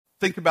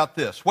think about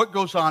this. What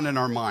goes on in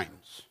our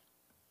minds?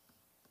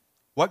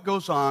 What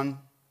goes on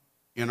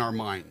in our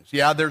minds?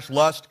 Yeah, there's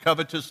lust,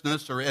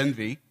 covetousness, or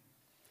envy.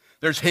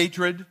 There's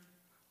hatred,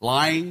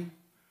 lying,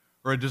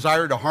 or a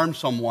desire to harm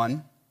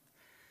someone.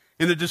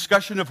 In a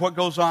discussion of what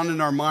goes on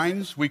in our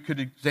minds, we could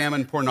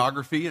examine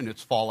pornography and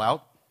its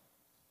fallout.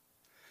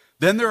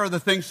 Then there are the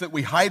things that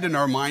we hide in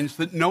our minds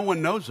that no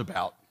one knows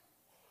about.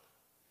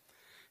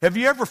 Have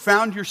you ever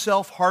found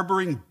yourself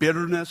harboring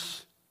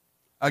bitterness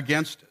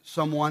against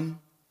someone?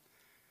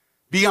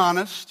 Be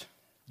honest.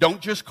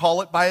 Don't just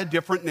call it by a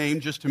different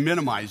name just to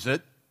minimize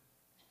it.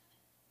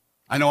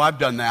 I know I've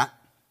done that.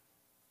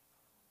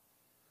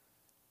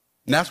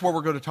 And that's what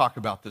we're going to talk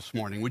about this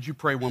morning. Would you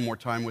pray one more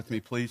time with me,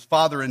 please?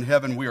 Father in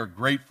heaven, we are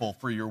grateful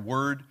for your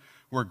word.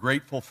 We're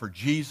grateful for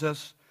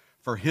Jesus,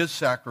 for his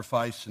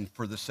sacrifice, and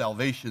for the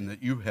salvation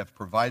that you have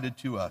provided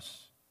to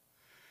us.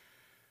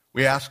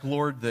 We ask,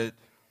 Lord, that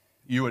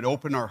you would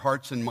open our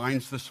hearts and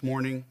minds this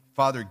morning.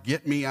 Father,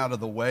 get me out of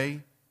the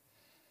way,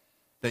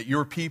 that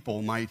your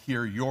people might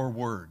hear your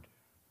word.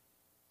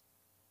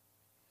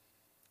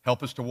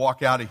 Help us to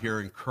walk out of here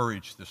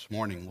encouraged this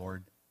morning,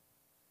 Lord.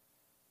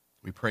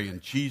 We pray in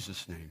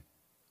Jesus' name.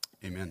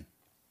 Amen.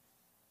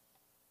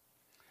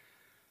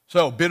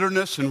 So,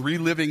 bitterness and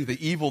reliving the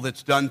evil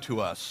that's done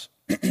to us.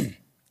 Think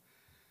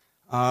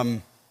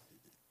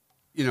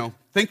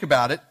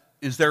about it.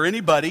 Is there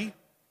anybody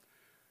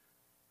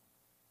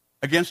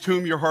against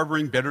whom you're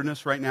harboring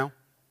bitterness right now?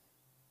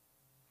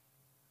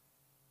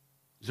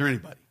 Is there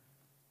anybody?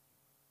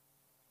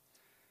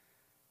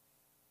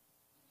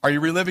 Are you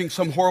reliving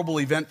some horrible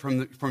event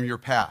from your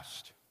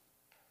past?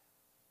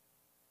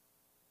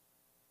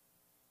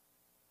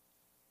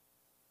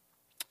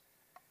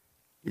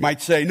 You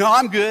might say, no,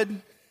 I'm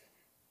good.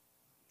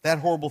 That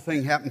horrible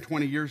thing happened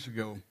 20 years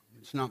ago.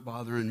 It's not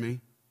bothering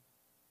me.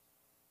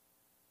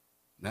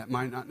 That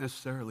might not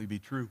necessarily be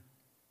true.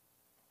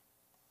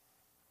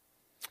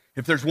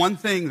 If there's one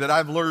thing that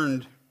I've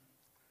learned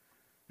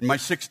in my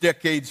 6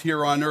 decades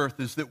here on earth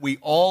is that we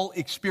all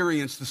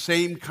experience the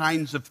same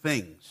kinds of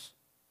things.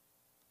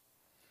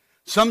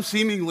 Some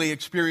seemingly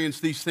experience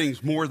these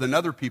things more than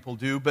other people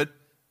do, but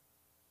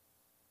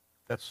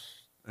that's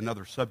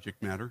another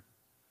subject matter.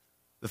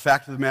 The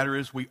fact of the matter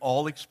is we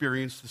all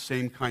experience the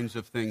same kinds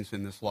of things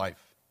in this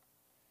life.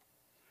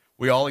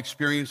 We all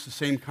experience the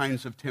same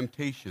kinds of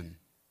temptation.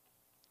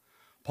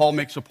 Paul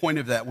makes a point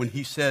of that when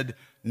he said,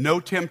 no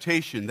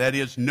temptation, that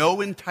is,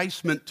 no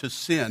enticement to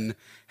sin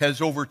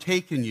has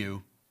overtaken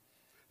you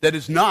that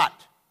is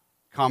not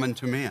common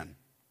to man.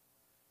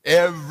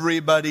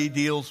 Everybody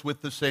deals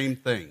with the same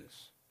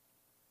things.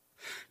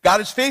 God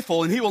is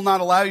faithful, and he will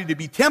not allow you to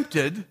be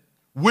tempted,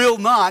 will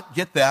not,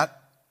 get that,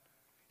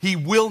 he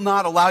will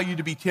not allow you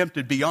to be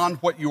tempted beyond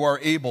what you are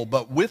able,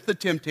 but with the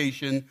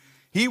temptation,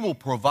 he will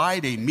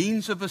provide a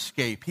means of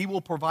escape. He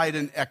will provide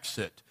an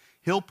exit.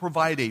 He'll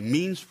provide a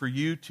means for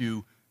you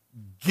to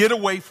get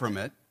away from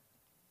it,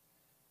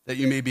 that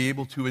you may be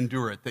able to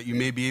endure it, that you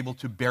may be able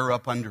to bear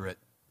up under it.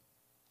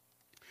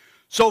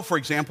 So, for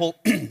example,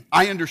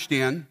 I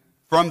understand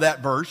from that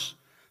verse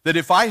that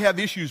if I have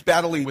issues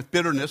battling with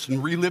bitterness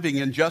and reliving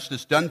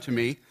injustice done to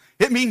me,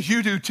 it means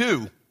you do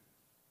too.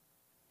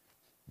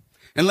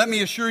 And let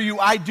me assure you,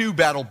 I do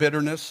battle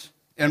bitterness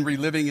and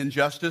reliving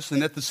injustice,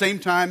 and at the same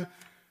time,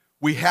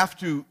 we have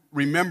to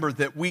remember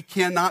that we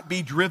cannot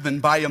be driven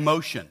by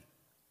emotion.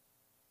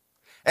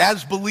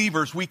 As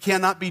believers, we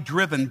cannot be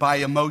driven by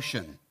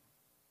emotion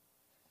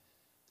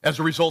as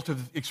a result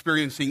of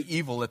experiencing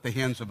evil at the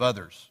hands of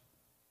others.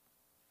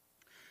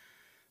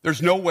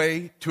 There's no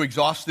way to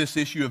exhaust this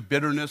issue of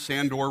bitterness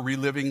and or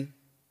reliving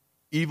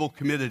evil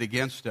committed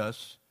against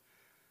us.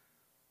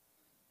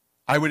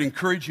 I would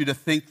encourage you to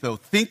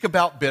think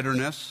about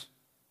bitterness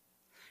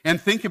and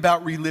think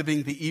about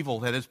reliving the evil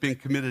that has been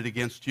committed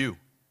against you.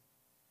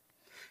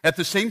 At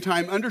the same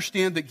time,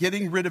 understand that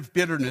getting rid of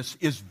bitterness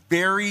is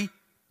very,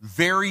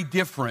 very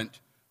different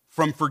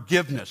from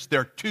forgiveness.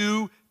 They're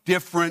two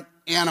different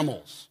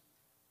animals.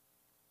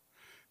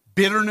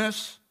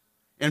 Bitterness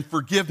and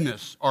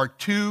forgiveness are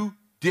two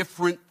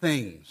different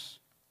things.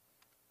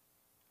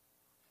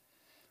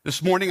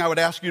 This morning, I would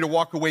ask you to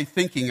walk away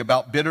thinking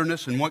about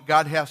bitterness and what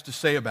God has to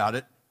say about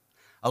it.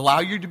 Allow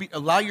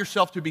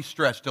yourself to be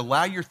stretched.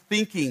 Allow your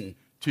thinking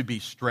to be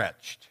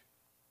stretched.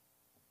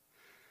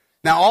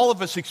 Now, all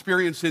of us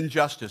experience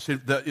injustice.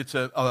 It's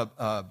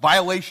a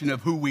violation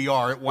of who we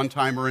are at one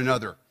time or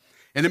another.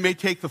 And it may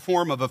take the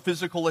form of a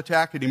physical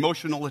attack, an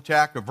emotional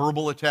attack, a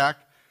verbal attack.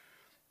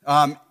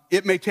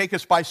 It may take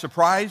us by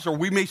surprise, or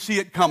we may see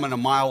it coming a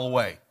mile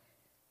away.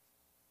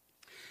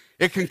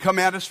 It can come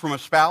at us from a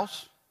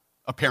spouse,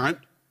 a parent,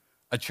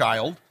 a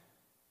child,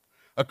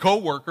 a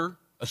coworker,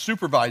 a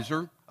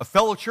supervisor, a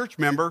fellow church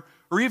member,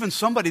 or even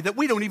somebody that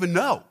we don't even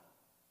know.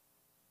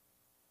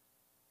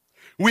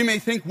 We may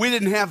think we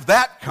didn't have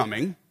that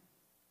coming,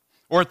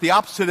 or at the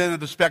opposite end of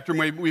the spectrum,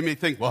 we may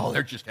think, well,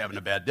 they're just having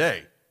a bad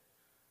day.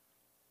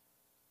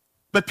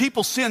 But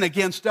people sin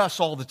against us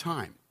all the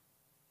time,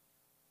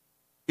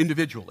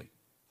 individually.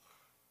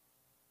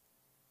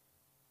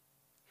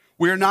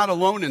 We are not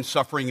alone in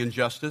suffering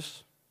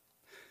injustice.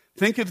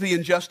 Think of the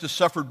injustice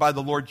suffered by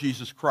the Lord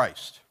Jesus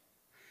Christ.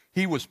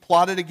 He was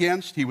plotted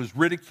against, he was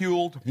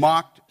ridiculed,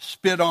 mocked,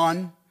 spit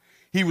on,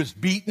 he was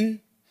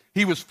beaten,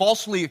 he was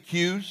falsely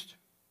accused,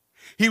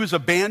 he was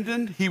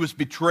abandoned, he was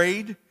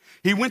betrayed,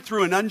 he went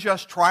through an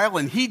unjust trial,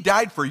 and he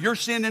died for your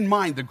sin and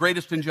mine, the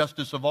greatest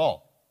injustice of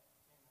all.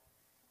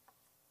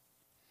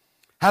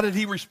 How did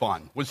he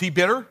respond? Was he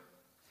bitter?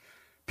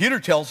 Peter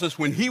tells us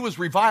when he was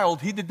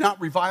reviled, he did not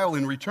revile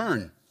in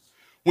return.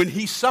 When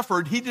he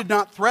suffered, he did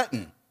not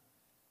threaten.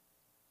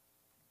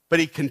 But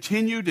he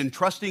continued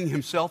entrusting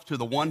himself to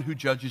the one who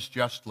judges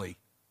justly.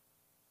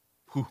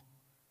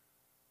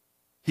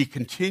 He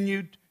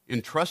continued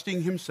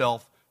entrusting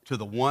himself to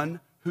the one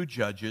who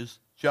judges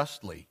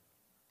justly.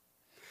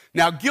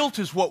 Now, guilt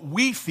is what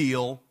we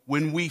feel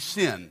when we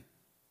sin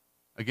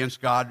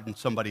against God and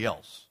somebody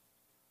else.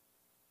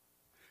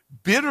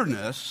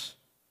 Bitterness,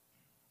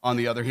 on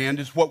the other hand,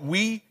 is what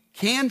we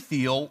can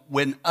feel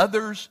when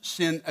others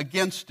sin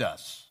against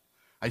us.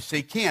 I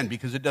say can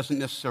because it doesn't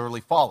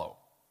necessarily follow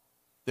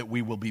that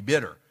we will be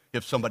bitter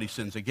if somebody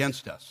sins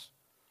against us.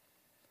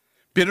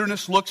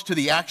 Bitterness looks to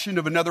the action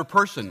of another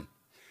person.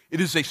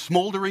 It is a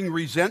smoldering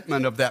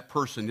resentment of that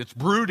person. It's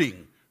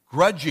brooding,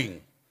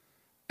 grudging,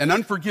 an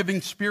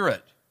unforgiving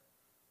spirit.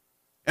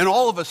 And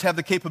all of us have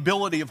the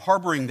capability of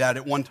harboring that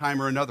at one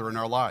time or another in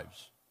our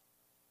lives.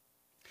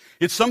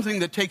 It's something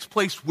that takes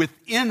place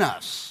within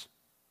us.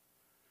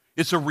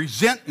 It's a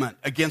resentment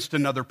against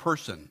another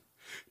person.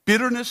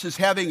 Bitterness is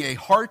having a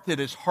heart that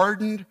is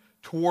hardened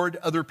toward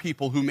other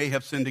people who may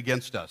have sinned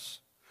against us.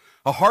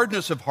 A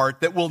hardness of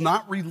heart that will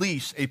not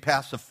release a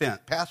past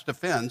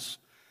offense,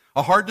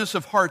 a hardness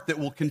of heart that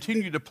will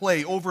continue to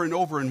play over and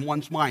over in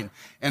one's mind.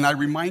 And I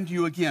remind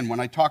you again, when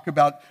I talk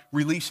about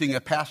releasing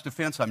a past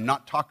offense, I'm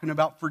not talking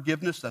about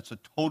forgiveness. That's a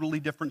totally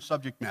different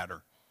subject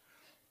matter.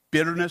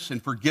 Bitterness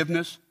and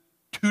forgiveness,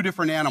 two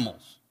different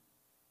animals.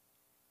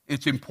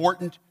 It's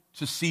important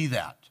to see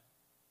that.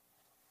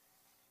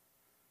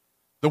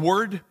 The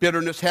word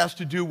bitterness has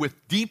to do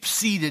with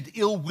deep-seated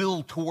ill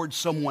will towards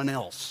someone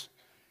else.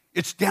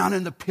 It's down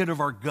in the pit of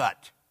our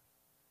gut.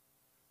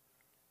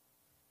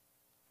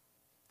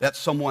 That's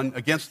someone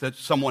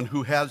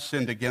who has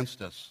sinned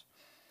against us.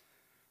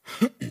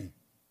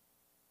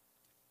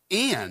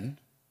 And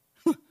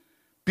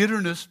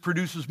bitterness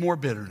produces more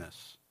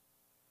bitterness.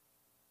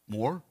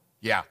 More?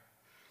 Yeah.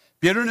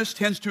 Bitterness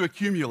tends to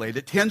accumulate.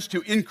 It tends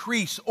to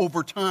increase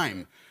over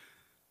time.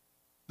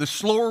 The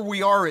slower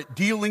we are at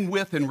dealing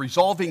with and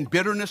resolving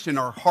bitterness in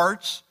our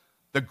hearts,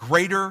 the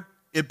greater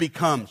it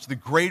becomes, the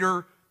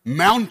greater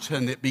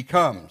mountain it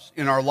becomes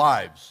in our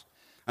lives.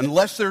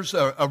 Unless there's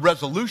a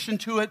resolution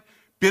to it,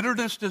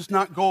 bitterness does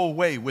not go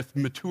away with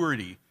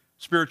maturity,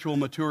 spiritual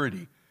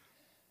maturity.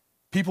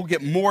 People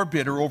get more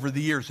bitter over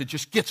the years. It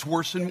just gets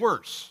worse and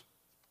worse.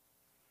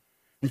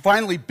 And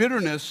finally,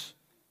 bitterness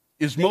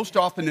is most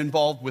often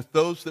involved with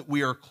those that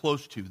we are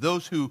close to,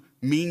 those who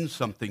mean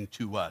something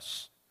to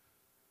us.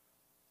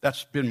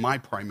 That's been my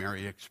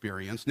primary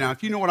experience. Now,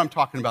 if you know what I'm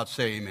talking about,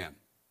 say amen.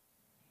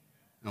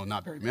 No,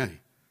 not very many.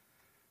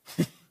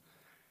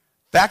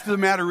 Fact of the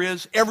matter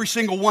is, every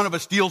single one of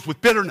us deals with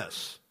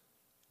bitterness.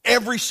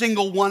 Every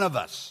single one of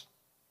us.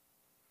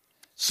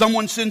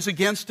 Someone sins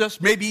against us,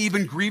 maybe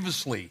even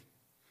grievously.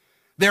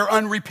 They're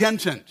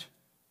unrepentant.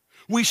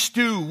 We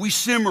stew, we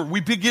simmer,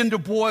 we begin to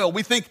boil.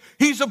 We think,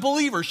 he's a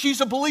believer, she's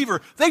a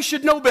believer. They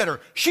should know better.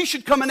 She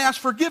should come and ask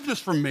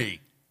forgiveness from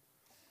me.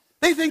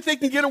 They think they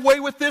can get away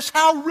with this.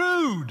 How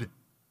rude.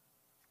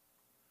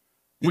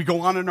 We go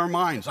on in our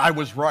minds. I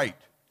was right.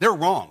 They're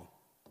wrong.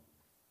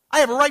 I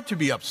have a right to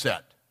be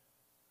upset.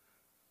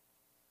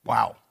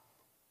 Wow.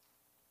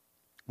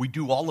 We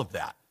do all of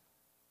that.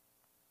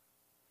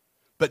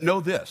 But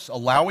know this,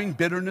 allowing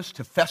bitterness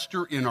to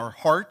fester in our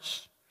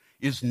hearts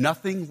is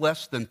nothing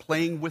less than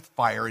playing with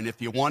fire. And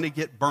if you want to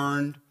get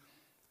burned,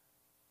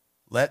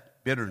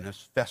 let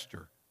bitterness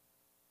fester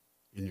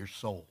in your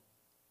soul.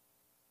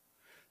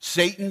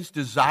 Satan's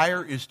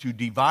desire is to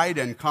divide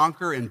and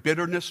conquer, and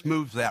bitterness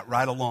moves that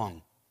right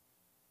along.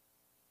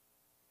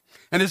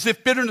 And as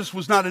if bitterness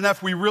was not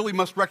enough, we really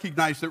must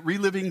recognize that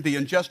reliving the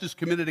injustice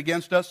committed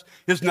against us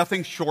is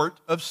nothing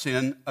short of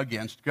sin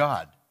against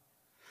God.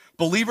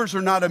 Believers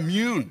are not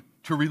immune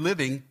to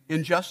reliving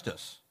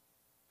injustice.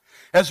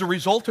 As a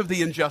result of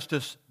the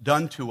injustice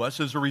done to us,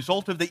 as a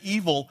result of the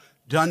evil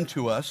done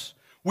to us,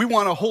 we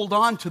want to hold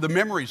on to the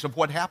memories of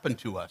what happened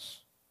to us.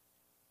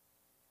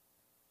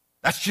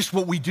 That's just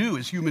what we do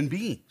as human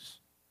beings.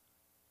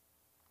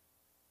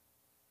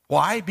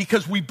 Why?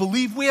 Because we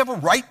believe we have a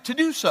right to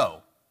do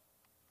so.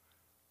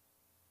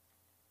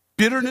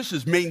 Bitterness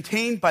is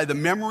maintained by the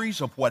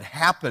memories of what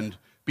happened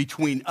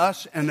between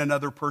us and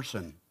another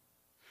person.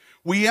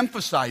 We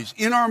emphasize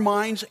in our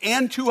minds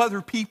and to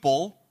other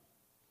people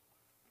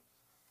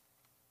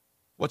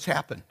what's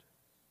happened,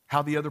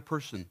 how the other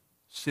person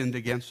sinned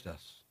against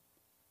us.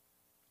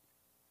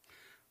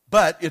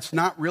 But it's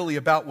not really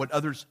about what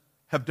others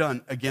have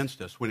done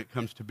against us when it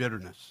comes to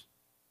bitterness.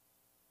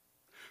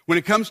 When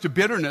it comes to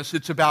bitterness,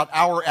 it's about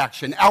our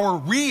action, our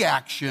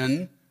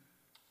reaction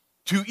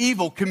to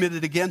evil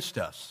committed against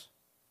us.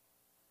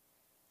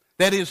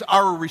 That is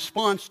our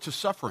response to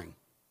suffering.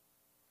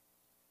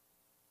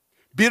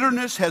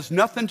 Bitterness has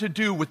nothing to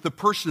do with the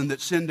person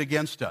that sinned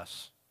against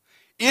us.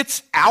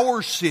 It's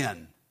our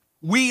sin.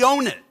 We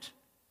own it.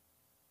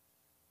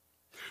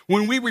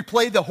 When we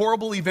replay the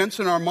horrible events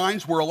in our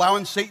minds, we're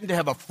allowing Satan to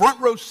have a front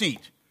row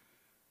seat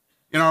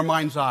in our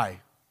mind's eye.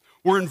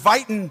 We're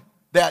inviting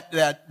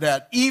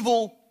that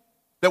evil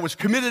that was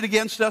committed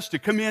against us to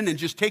come in and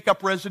just take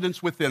up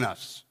residence within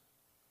us.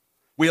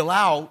 We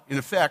allow, in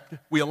effect,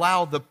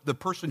 the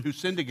person who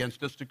sinned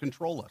against us to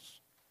control us.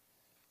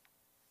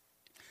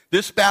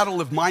 This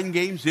battle of mind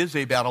games is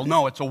a battle.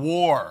 No, it's a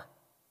war.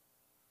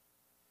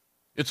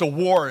 It's a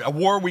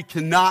war we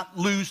cannot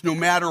lose no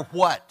matter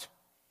what.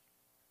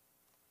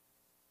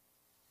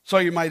 So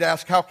you might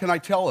ask, how can I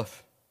tell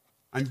if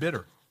I'm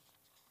bitter?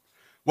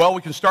 Well,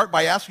 we can start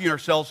by asking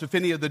ourselves if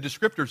any of the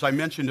descriptors I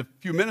mentioned a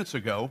few minutes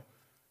ago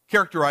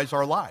characterize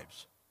our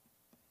lives.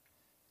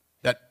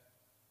 That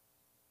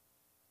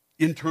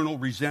internal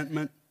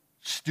resentment,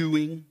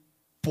 stewing,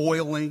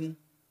 boiling,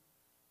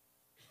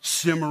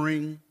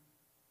 simmering.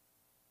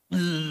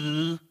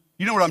 You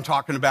know what I'm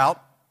talking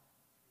about.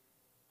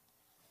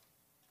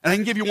 And I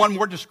can give you one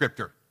more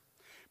descriptor.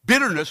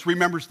 Bitterness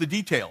remembers the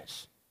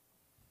details.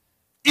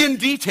 In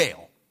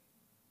detail.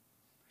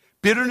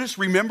 Bitterness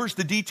remembers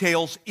the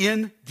details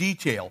in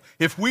detail.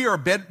 If we are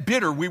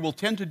bitter, we will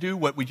tend to do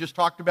what we just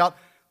talked about,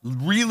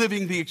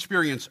 reliving the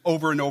experience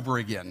over and over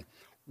again.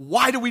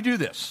 Why do we do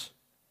this?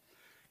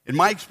 In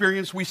my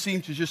experience, we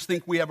seem to just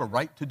think we have a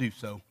right to do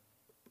so.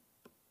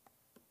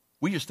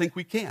 We just think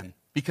we can,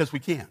 because we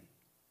can.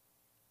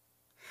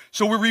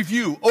 So we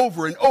review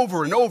over and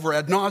over and over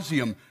ad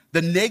nauseum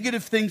the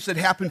negative things that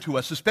happen to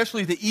us,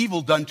 especially the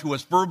evil done to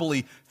us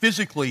verbally,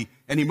 physically,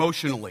 and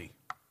emotionally.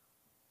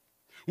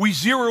 We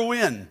zero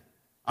in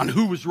on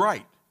who was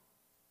right.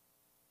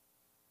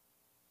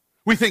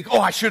 We think, oh,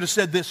 I should have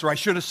said this or I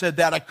should have said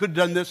that. I could have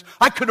done this.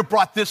 I could have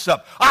brought this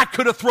up. I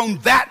could have thrown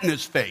that in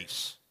his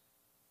face.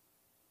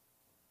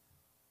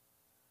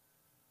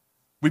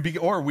 We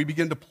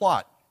begin to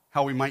plot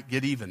how we might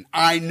get even.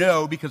 I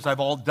know because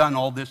I've done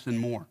all this and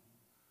more.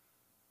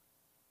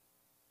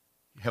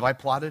 Have I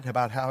plotted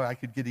about how I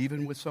could get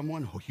even with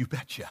someone? Oh, you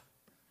betcha.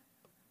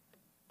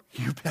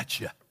 You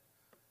betcha.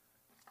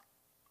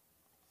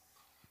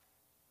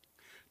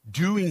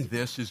 Doing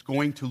this is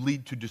going to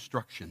lead to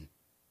destruction.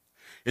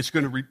 It's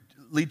going to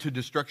lead to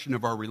destruction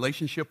of our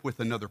relationship with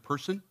another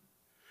person,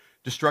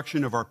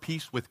 destruction of our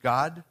peace with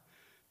God,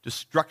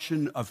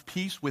 destruction of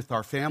peace with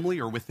our family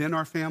or within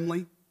our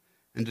family,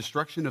 and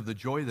destruction of the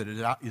joy that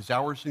is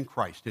ours in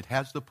Christ. It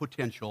has the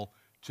potential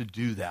to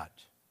do that.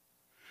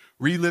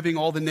 Reliving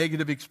all the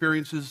negative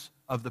experiences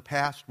of the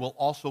past will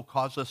also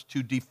cause us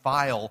to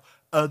defile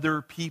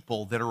other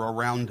people that are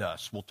around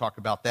us. We'll talk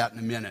about that in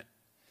a minute.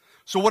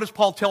 So what does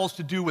Paul tell us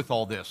to do with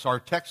all this? Our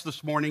text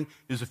this morning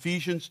is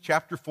Ephesians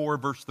chapter 4,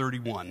 verse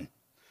 31.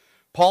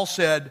 Paul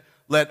said,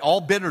 let all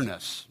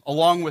bitterness,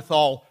 along with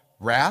all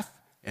wrath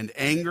and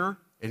anger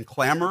and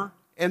clamor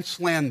and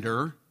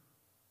slander,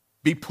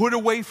 be put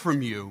away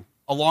from you,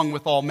 along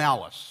with all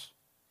malice.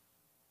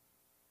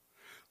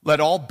 Let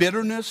all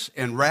bitterness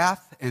and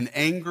wrath and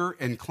anger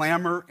and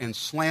clamor and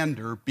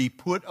slander be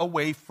put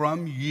away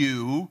from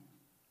you,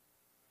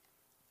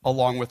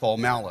 along with all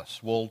malice.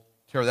 We'll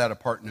tear that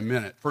apart in a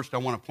minute. First, I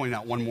want to point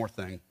out one more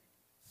thing,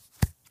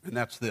 and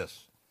that's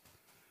this.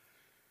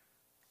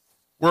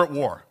 We're at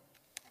war.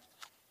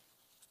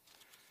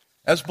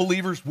 As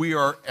believers, we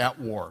are at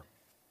war.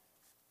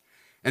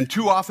 And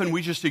too often,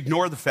 we just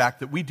ignore the fact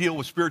that we deal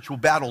with spiritual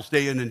battles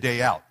day in and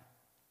day out.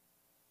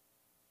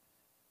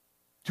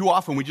 Too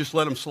often, we just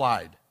let them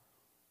slide.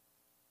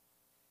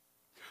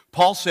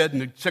 Paul said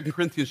in 2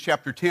 Corinthians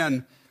chapter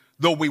 10,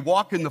 though we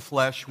walk in the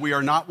flesh, we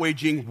are not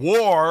waging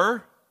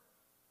war.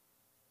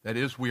 That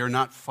is, we are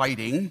not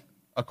fighting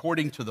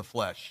according to the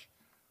flesh.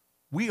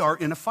 We are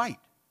in a fight.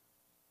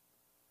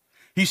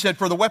 He said,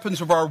 for the weapons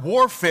of our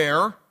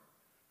warfare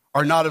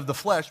are not of the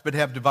flesh, but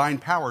have divine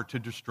power to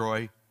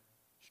destroy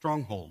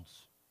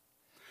strongholds.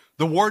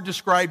 The war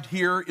described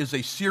here is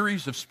a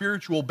series of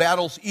spiritual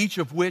battles, each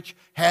of which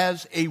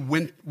has a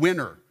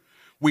winner.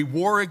 We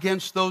war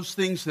against those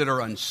things that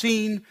are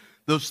unseen,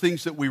 those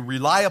things that we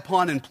rely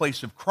upon in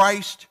place of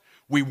Christ.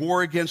 We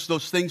war against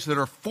those things that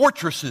are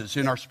fortresses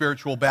in our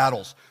spiritual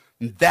battles.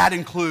 And that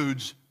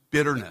includes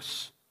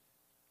bitterness.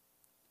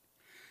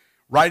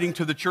 Writing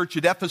to the church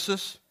at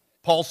Ephesus,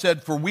 Paul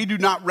said, for we do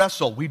not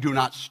wrestle, we do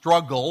not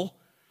struggle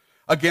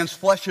against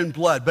flesh and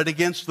blood, but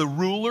against the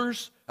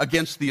rulers,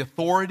 against the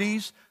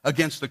authorities,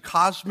 against the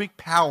cosmic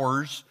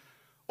powers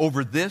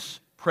over this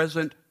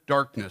present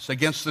darkness,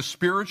 against the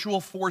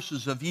spiritual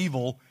forces of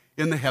evil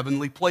in the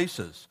heavenly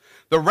places.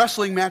 The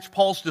wrestling match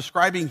Paul's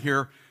describing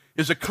here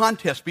is a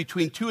contest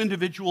between two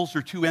individuals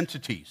or two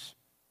entities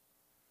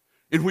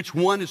in which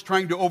one is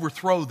trying to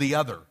overthrow the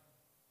other.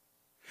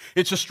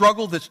 It's a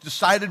struggle that's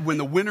decided when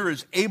the winner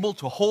is able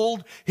to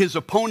hold his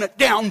opponent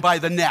down by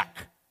the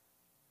neck.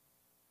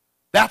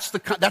 That's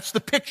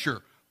the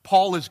picture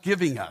Paul is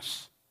giving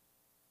us.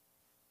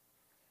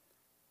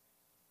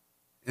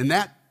 And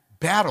that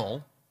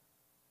battle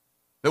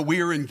that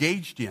we are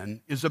engaged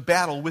in is a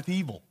battle with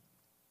evil.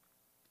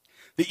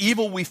 The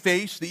evil we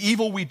face, the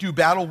evil we do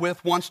battle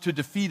with, wants to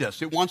defeat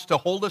us. It wants to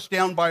hold us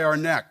down by our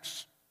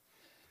necks.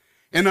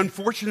 And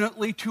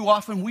unfortunately, too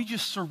often, we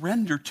just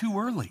surrender too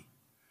early.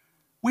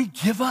 We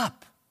give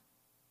up.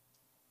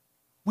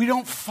 We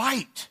don't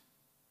fight.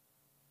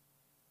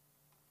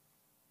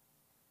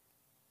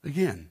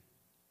 Again,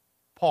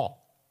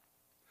 Paul,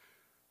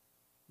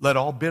 let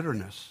all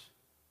bitterness,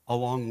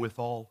 along with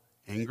all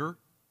anger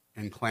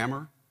and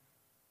clamor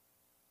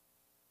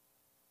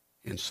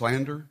and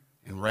slander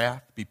and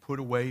wrath, be put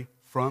away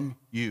from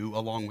you,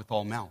 along with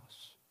all malice.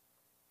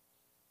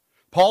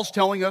 Paul's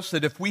telling us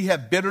that if we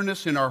have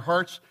bitterness in our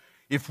hearts,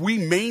 if we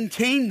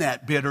maintain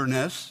that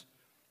bitterness,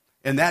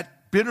 and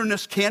that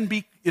bitterness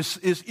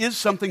is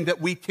something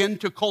that we tend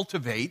to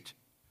cultivate,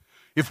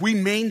 if we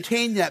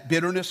maintain that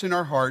bitterness in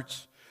our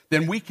hearts,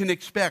 then we can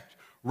expect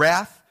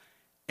wrath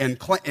and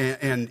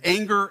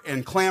anger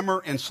and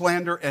clamor and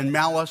slander and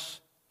malice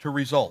to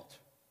result.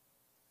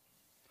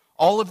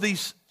 All of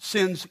these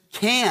sins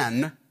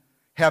can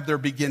have their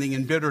beginning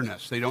in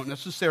bitterness. They don't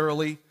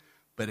necessarily,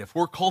 but if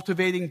we're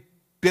cultivating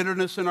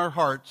bitterness in our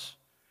hearts,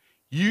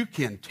 you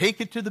can take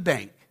it to the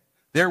bank.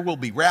 There will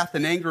be wrath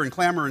and anger and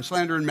clamor and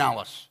slander and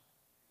malice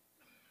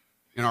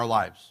in our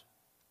lives.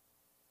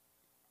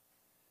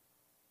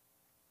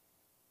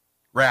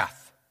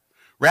 Wrath.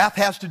 Wrath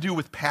has to do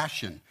with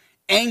passion,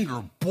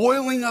 anger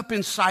boiling up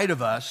inside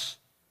of us,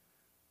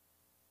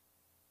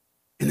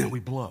 and then we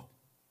blow.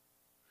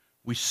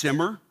 We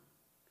simmer.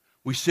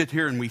 We sit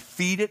here and we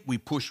feed it. We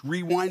push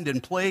rewind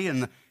and play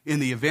in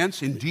the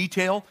events in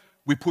detail.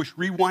 We push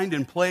rewind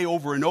and play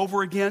over and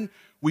over again.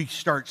 We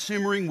start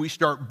simmering. We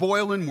start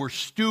boiling. We're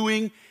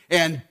stewing.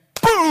 And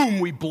boom,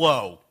 we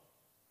blow.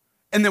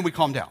 And then we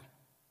calm down.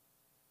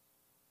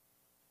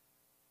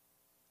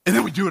 And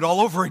then we do it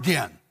all over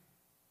again.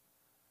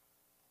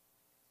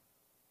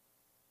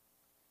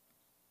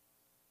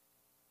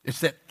 It's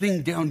that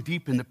thing down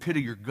deep in the pit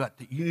of your gut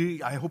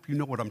that I hope you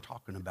know what I'm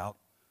talking about.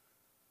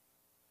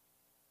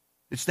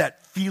 It's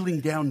that feeling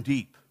down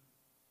deep.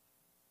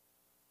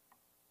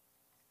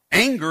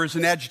 Anger is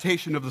an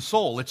agitation of the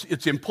soul.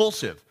 It's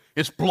impulsive.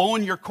 It's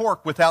blowing your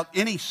cork without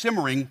any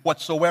simmering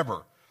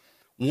whatsoever.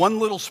 One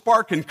little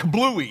spark and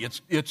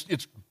kablooey,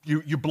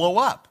 you blow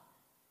up.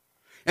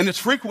 And it's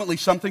frequently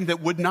something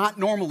that would not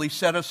normally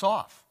set us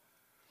off.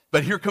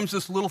 But here comes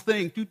this little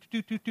thing,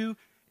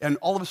 and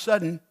all of a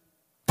sudden,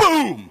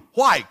 boom!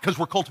 Why? Because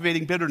we're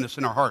cultivating bitterness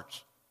in our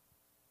hearts.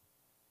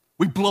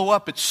 We blow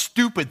up at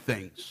stupid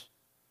things.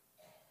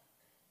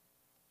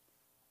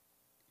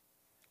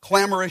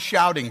 Clamorous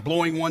shouting,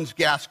 blowing one's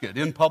gasket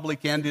in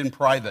public and in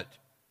private.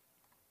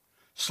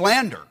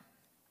 Slander,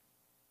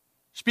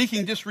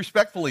 speaking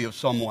disrespectfully of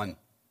someone.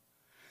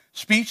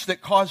 Speech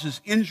that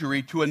causes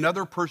injury to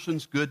another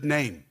person's good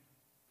name.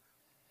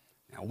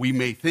 Now, we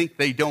may think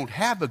they don't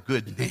have a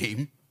good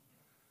name,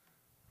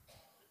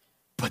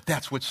 but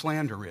that's what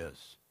slander is.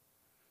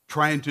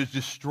 Trying to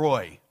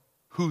destroy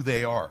who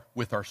they are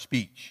with our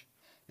speech.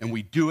 And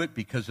we do it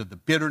because of the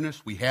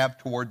bitterness we have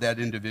toward that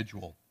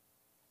individual.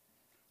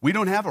 We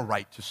don't have a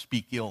right to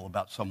speak ill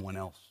about someone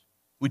else.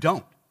 We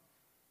don't.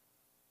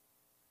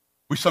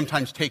 We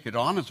sometimes take it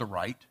on as a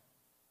right,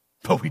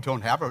 but we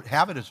don't have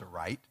it as a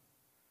right.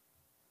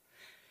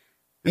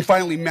 And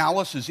finally,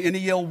 malice is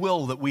any ill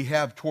will that we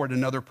have toward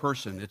another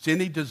person. It's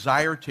any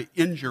desire to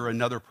injure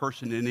another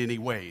person in any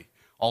way,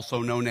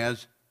 also known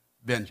as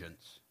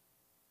vengeance,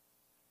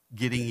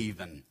 getting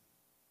even.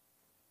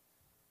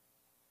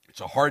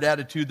 It's a hard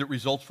attitude that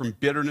results from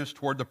bitterness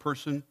toward the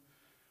person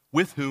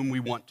with whom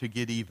we want to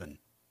get even.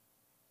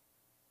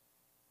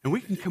 And we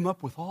can come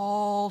up with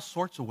all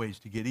sorts of ways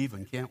to get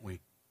even, can't we?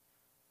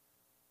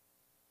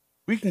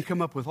 We can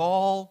come up with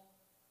all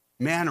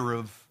manner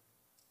of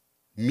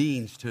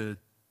means to,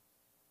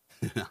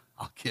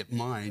 I'll get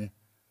mine.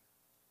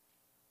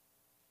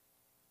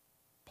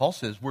 Paul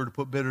says we're to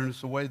put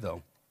bitterness away,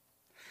 though.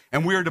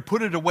 And we are to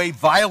put it away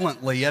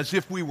violently, as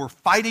if we were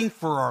fighting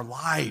for our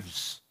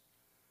lives.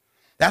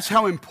 That's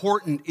how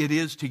important it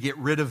is to get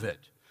rid of it.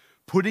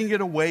 Putting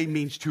it away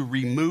means to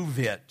remove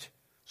it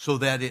so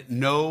that it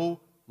no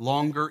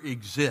longer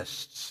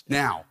exists.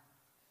 Now,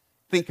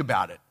 think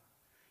about it.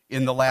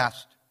 In the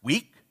last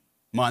week,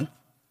 month,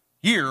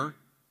 year,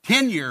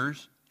 10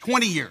 years,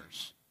 20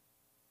 years,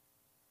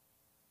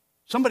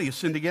 somebody has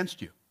sinned against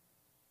you.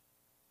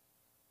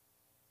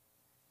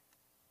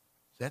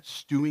 Is that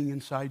stewing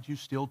inside you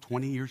still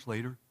 20 years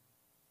later?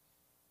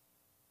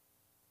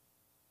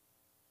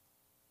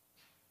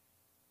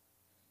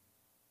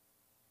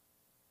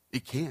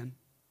 It can.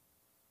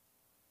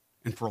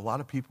 And for a lot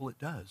of people, it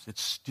does.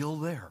 It's still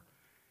there.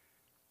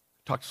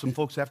 Talked to some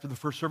folks after the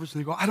first service,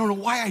 and they go, I don't know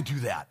why I do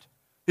that.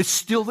 It's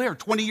still there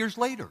 20 years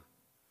later.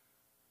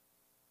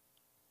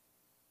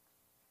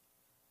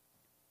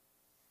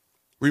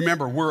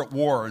 Remember, we're at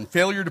war, and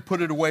failure to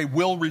put it away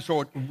will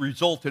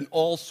result in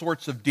all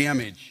sorts of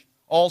damage.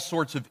 all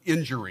sorts of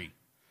injury.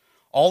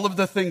 All of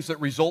the things that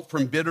result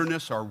from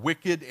bitterness are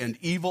wicked and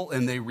evil,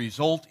 and they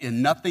result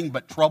in nothing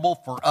but trouble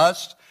for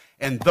us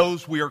and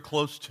those we are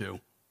close to.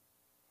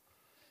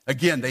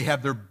 Again, they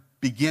have their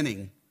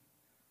beginning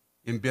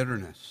in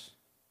bitterness.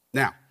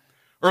 Now,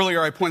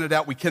 earlier I pointed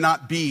out we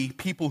cannot be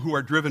people who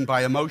are driven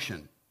by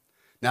emotion.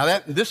 Now,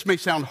 this may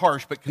sound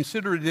harsh, but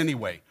consider it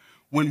anyway.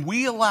 When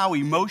we allow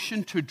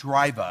emotion to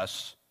drive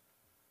us,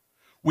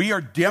 we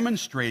are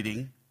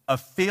demonstrating a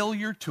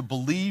failure to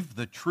believe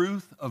the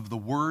truth of the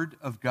Word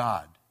of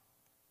God.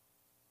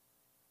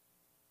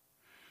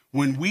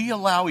 When we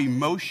allow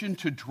emotion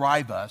to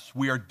drive us,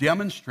 we are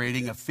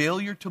demonstrating a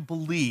failure to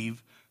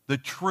believe the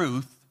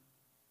truth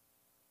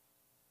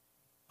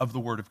of the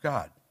Word of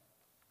God.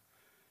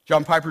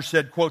 John Piper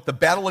said, quote, "The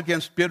battle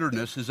against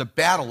bitterness is a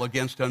battle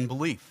against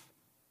unbelief."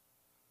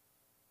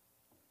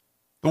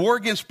 The war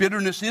against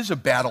bitterness is a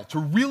battle to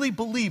really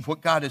believe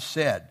what God has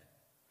said,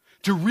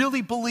 to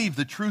really believe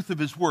the truth of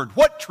His Word.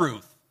 What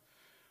truth?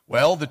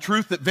 Well, the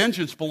truth that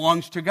vengeance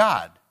belongs to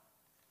God.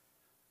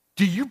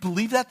 Do you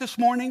believe that this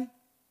morning?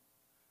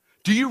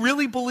 Do you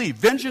really believe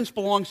vengeance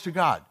belongs to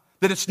God?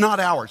 That it's not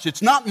ours,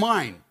 it's not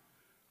mine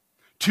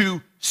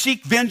to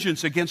seek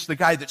vengeance against the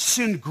guy that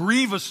sinned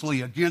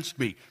grievously against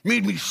me,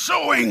 made me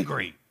so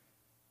angry.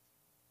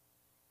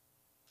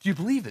 Do you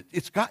believe it?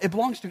 It's God, it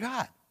belongs to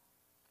God.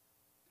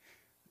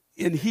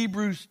 In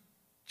Hebrews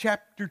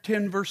chapter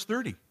 10, verse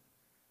 30,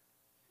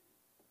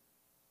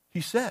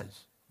 he says,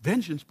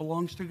 vengeance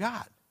belongs to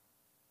God.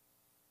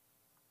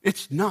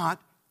 It's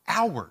not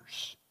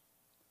ours.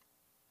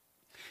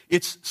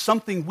 It's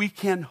something we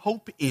can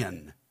hope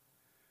in,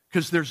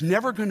 because there's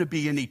never going to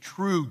be any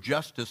true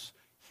justice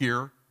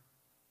here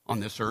on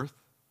this earth.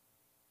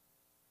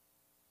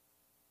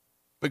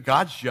 But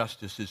God's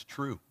justice is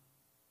true.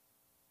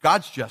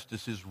 God's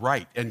justice is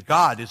right, and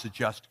God is a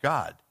just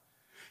God.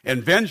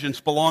 And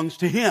vengeance belongs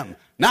to Him,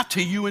 not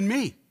to you and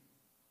me.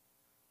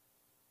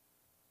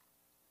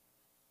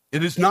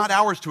 It is not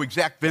ours to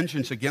exact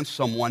vengeance against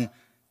someone,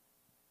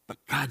 but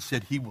God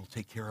said He will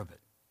take care of it.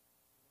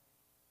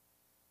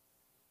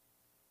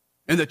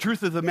 And the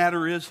truth of the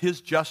matter is,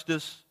 His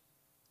justice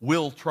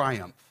will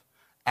triumph.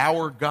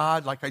 Our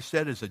God, like I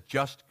said, is a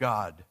just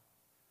God.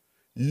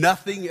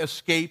 Nothing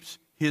escapes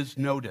His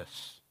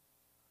notice.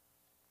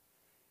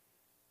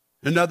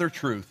 Another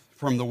truth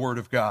from the Word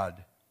of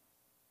God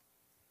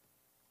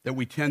that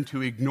we tend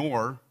to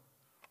ignore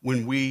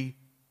when we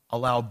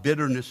allow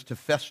bitterness to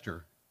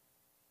fester.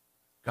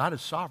 God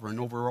is sovereign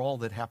over all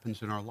that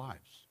happens in our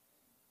lives.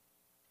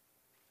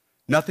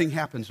 Nothing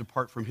happens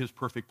apart from His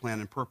perfect plan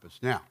and purpose.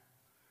 Now,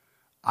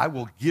 I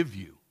will give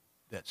you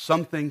that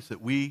some things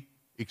that we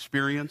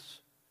experience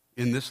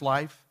in this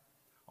life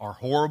are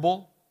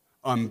horrible,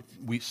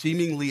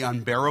 seemingly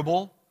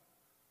unbearable.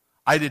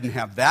 I didn't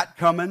have that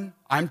coming.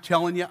 I'm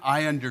telling you,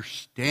 I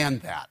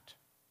understand that.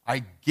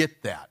 I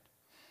get that.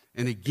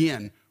 And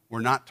again,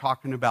 we're not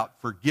talking about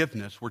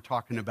forgiveness. We're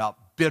talking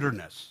about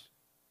bitterness.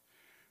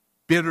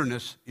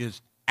 Bitterness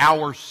is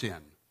our sin.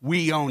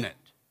 We own it.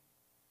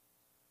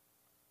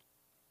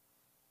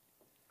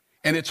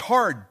 And it's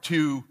hard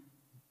to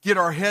get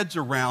our heads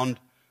around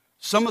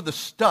some of the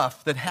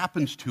stuff that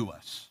happens to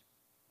us.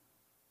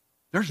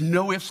 There's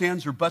no ifs,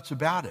 ands, or buts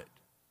about it.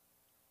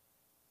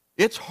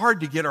 It's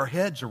hard to get our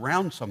heads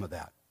around some of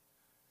that.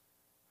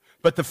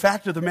 But the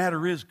fact of the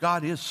matter is,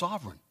 God is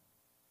sovereign.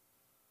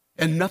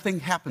 And nothing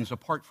happens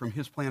apart from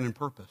His plan and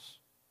purpose.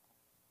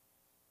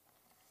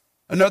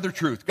 Another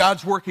truth,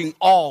 God's working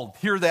all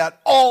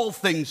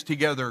things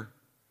together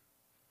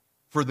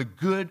for the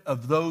good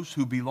of those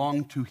who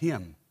belong to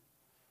Him.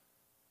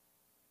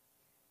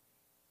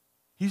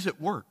 He's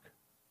at work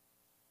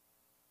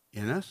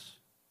in us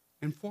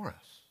and for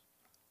us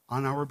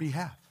on our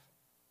behalf.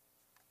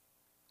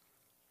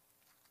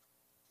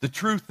 The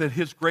truth that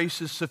His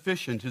grace is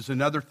sufficient is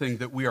another thing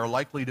that we are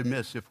likely to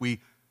miss if we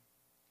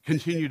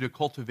continue to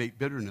cultivate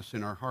bitterness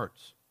in our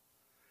hearts.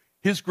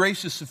 His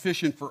grace is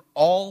sufficient for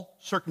all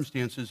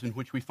circumstances in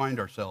which we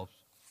find ourselves.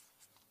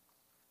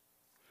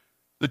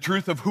 The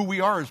truth of who we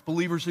are as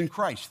believers in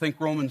Christ, think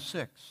Romans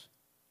 6.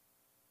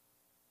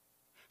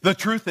 The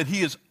truth that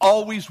He is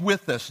always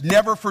with us,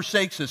 never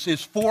forsakes us,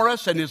 is for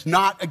us and is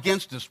not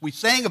against us. We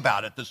sang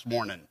about it this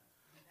morning.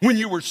 When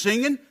you were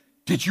singing,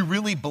 did you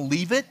really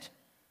believe it?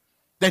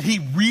 That He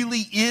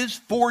really is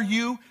for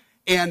you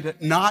and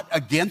not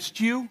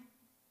against you?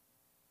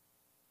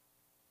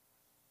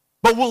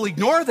 But we'll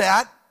ignore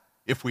that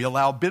if we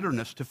allow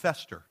bitterness to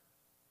fester.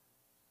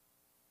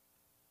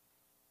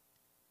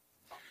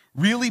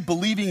 Really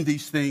believing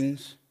these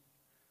things,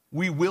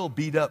 we will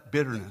beat up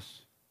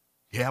bitterness.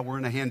 Yeah, we're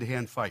in a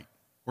hand-to-hand fight.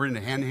 We're in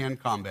a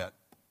hand-to-hand combat.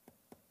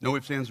 No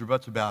ifs, ands, or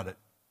buts about it.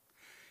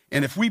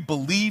 And if we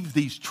believe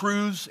these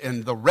truths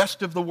and the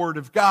rest of the Word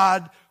of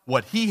God,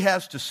 what He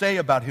has to say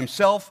about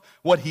Himself,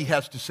 what He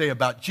has to say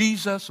about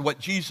Jesus, what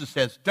Jesus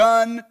has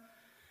done,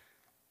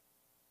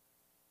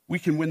 we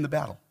can win the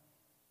battle.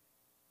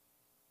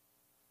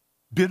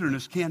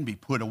 Bitterness can be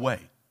put away.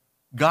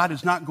 God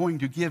is not going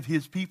to give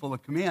His people a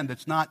command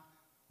that's not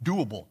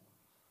doable.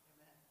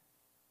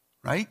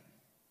 right?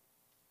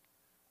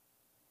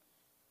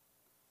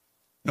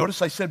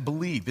 Notice I said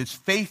believe. It's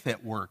faith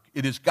at work.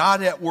 It is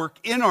God at work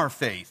in our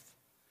faith.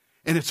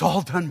 And it's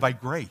all done by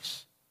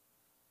grace.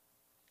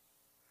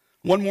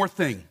 One more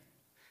thing,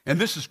 and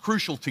this is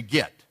crucial to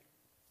get.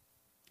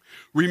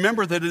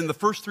 Remember that in the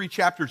first 3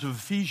 chapters of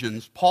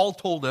Ephesians, Paul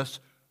told us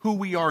who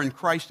we are in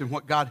Christ and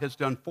what God has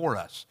done for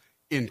us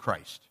in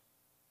Christ.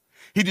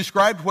 He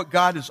described what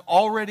God has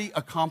already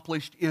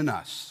accomplished in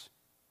us.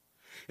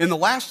 In the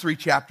last 3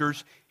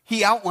 chapters,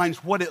 he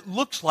outlines what it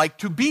looks like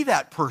to be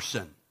that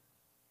person.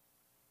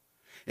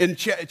 In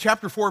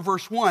chapter 4,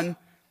 verse 1,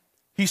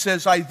 he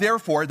says, I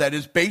therefore, that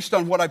is based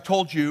on what I've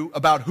told you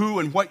about who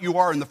and what you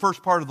are in the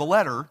first part of the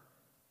letter,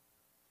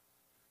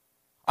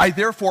 I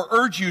therefore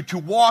urge you to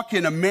walk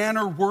in a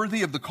manner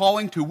worthy of the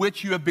calling to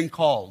which you have been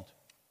called.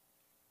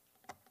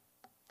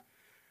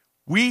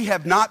 We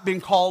have not been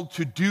called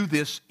to do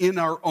this in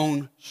our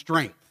own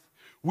strength.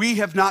 We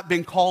have not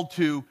been called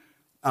to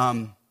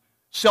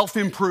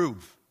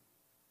self-improve,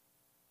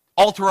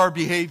 alter our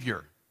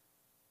behavior.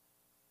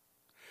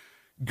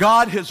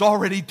 God has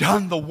already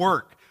done the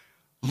work.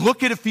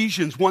 Look at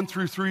Ephesians 1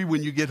 through 3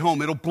 when you get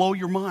home. It'll blow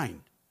your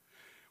mind.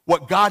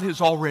 What God has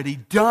already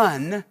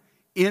done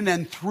in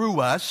and through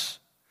us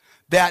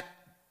that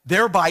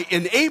thereby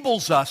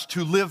enables us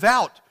to live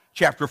out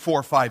chapter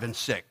 4, 5, and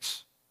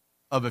 6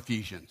 of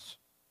Ephesians,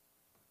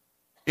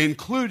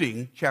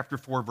 including chapter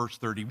 4, verse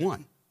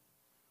 31.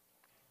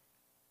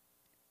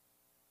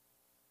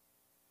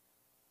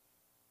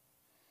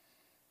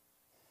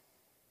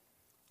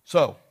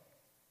 So,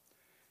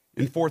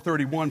 in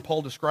 4:31,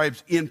 Paul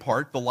describes in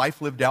part the life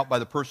lived out by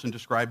the person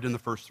described in the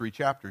first 3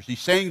 chapters.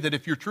 He's saying that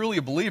if you're truly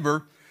a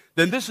believer,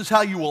 then this is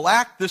how you will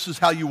act, this is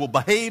how you will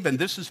behave, and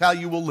this is how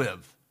you will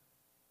live.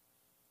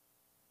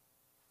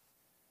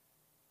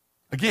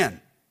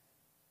 Again,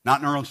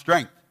 not in our own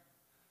strength.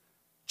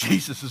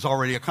 Jesus has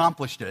already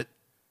accomplished it.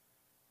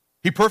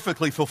 He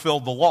perfectly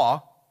fulfilled the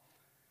law.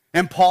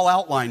 And Paul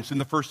outlines in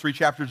the first 3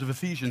 chapters of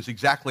Ephesians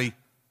exactly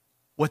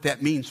what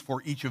that means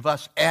for each of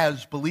us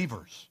as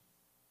believers.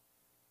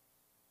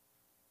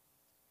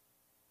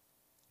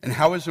 And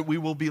how is it we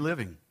will be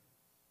living?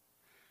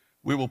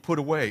 We will put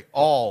away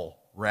all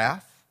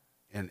wrath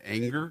and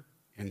anger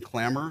and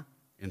clamor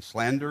and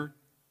slander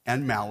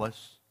and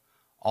malice,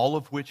 all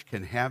of which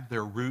can have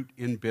their root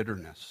in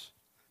bitterness.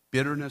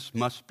 Bitterness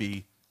must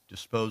be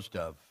disposed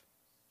of.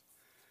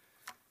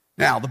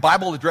 Now, the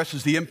Bible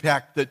addresses the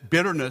impact that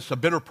bitterness, a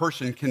bitter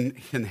person,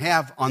 can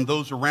have on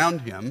those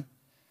around him.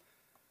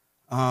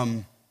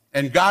 And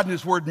God in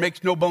his word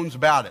makes no bones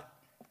about it.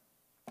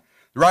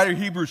 The writer of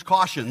Hebrews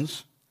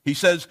cautions, he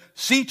says,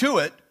 see to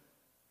it,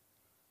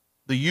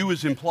 the you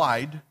is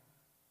implied,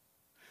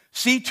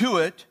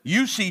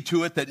 you see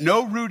to it that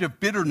no root of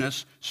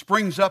bitterness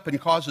springs up and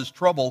causes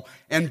trouble,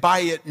 and by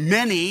it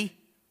many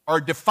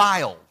are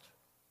defiled.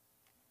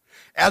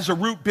 As a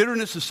root,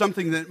 bitterness is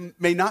something that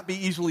may not be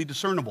easily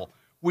discernible.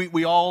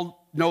 We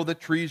all know that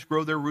trees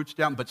grow their roots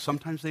down, but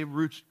sometimes their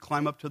roots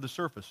climb up to the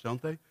surface,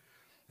 don't they?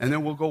 And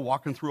then we'll go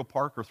walking through a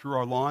park or through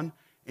our lawn,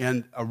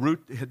 and a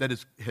root that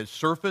has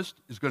surfaced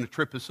is going to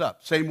trip us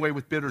up. Same way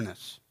with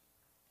bitterness.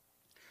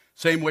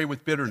 Same way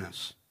with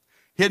bitterness.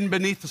 Hidden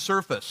beneath the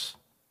surface,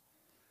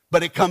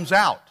 but it comes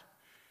out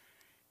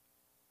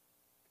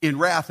in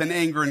wrath and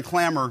anger and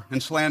clamor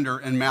and slander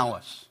and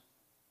malice.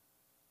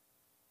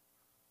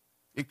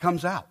 It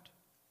comes out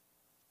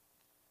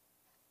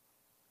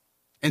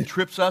and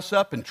trips us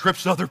up and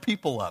trips other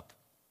people up.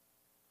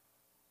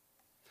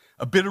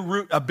 A bitter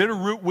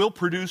root will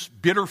produce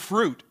bitter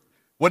fruit.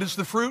 What is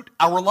the fruit?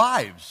 Our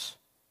lives.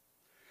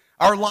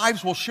 Our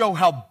lives will show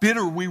how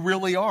bitter we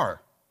really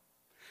are.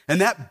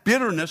 And that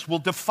bitterness will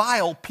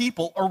defile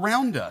people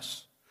around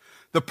us.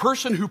 The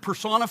person who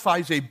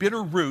personifies a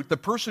bitter root, the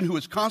person who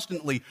is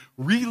constantly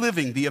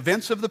reliving the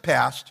events of the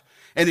past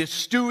and is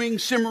stewing,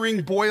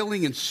 simmering,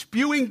 boiling, and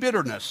spewing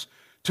bitterness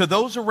to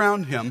those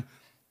around him,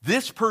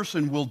 this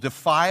person will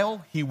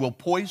defile, he will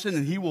poison,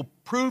 and he will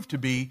prove to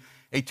be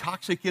a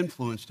toxic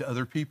influence to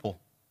other people.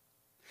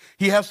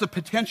 He has the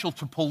potential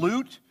to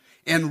pollute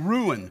and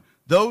ruin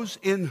those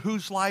in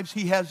whose lives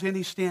he has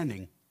any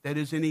standing, that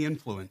is, any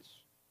influence.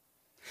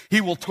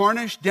 He will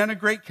tarnish,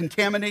 denigrate,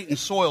 contaminate, and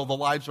soil the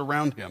lives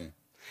around him.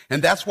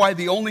 And that's why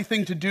the only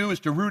thing to do is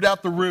to root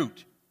out the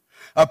root.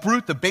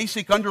 Uproot the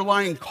basic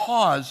underlying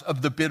cause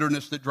of the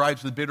bitterness that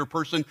drives the bitter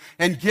person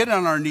and get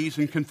on our knees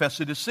and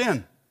confess it as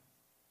sin.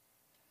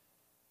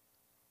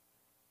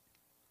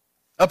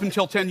 Up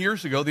until 10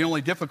 years ago, the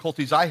only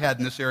difficulties I had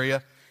in this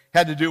area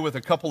had to do with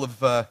a couple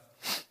of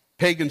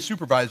pagan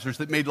supervisors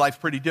that made life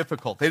pretty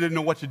difficult. They didn't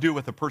know what to do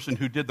with a person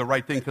who did the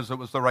right thing because it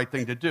was the right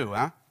thing to do.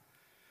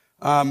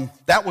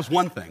 That was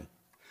one thing.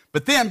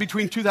 But then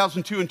between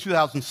 2002 and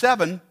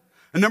 2007,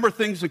 a number of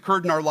things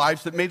occurred in our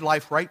lives that made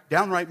life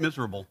downright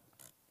miserable.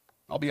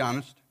 I'll be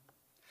honest.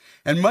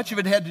 And much of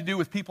it had to do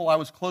with people I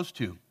was close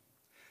to,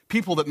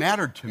 people that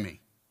mattered to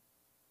me.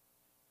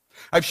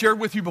 I've shared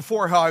with you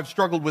before how I've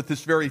struggled with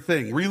this very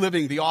thing,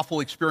 reliving the awful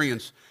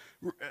experience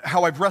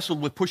how I've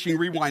wrestled with pushing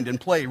rewind and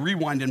play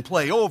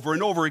over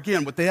and over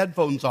again with the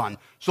headphones on.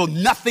 So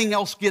nothing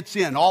else gets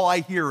in. All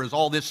I hear is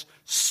all this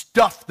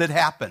stuff that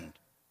happened.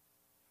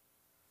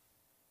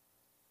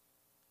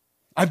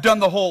 I've done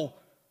the whole,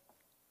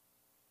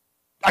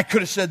 I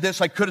could have said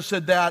this, I could have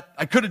said that,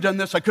 I could have done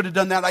this, I could have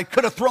done that, I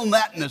could have thrown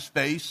that in his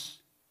face.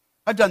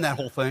 I've done that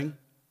whole thing.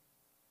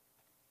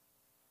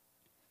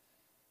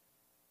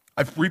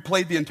 I've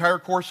replayed the entire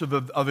course of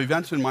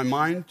events in my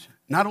mind,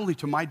 not only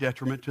to my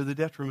detriment, to the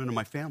detriment of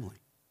my family.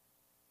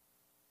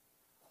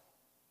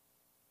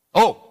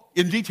 Oh,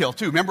 in detail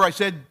too. Remember I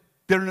said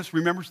bitterness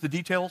remembers the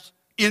details?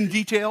 In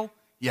detail?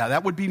 Yeah,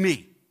 that would be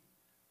me.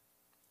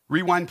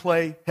 Rewind,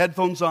 play,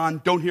 headphones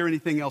on, don't hear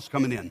anything else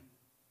coming in.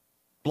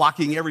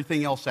 Blocking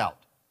everything else out.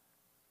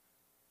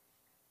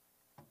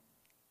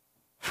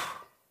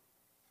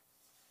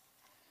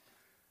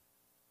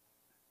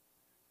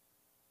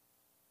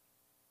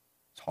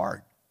 It's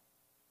hard.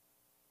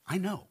 I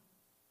know.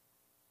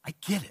 I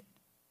get it.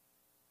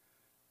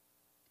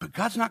 But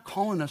God's not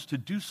calling us to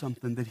do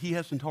something that he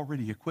hasn't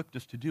already equipped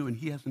us to do and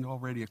he hasn't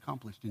already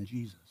accomplished in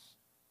Jesus.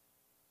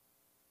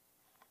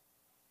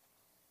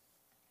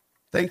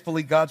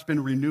 Thankfully, God's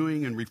been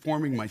renewing and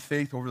reforming my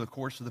faith over the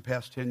course of the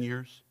past 10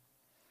 years.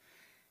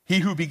 He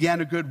who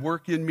began a good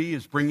work in me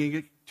is bringing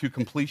it to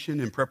completion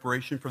in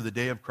preparation for the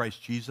day of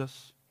Christ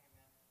Jesus.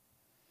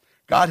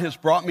 God has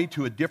brought me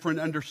to a different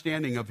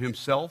understanding of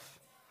himself,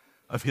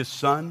 of his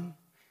Son,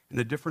 and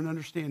a different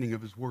understanding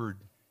of his Word.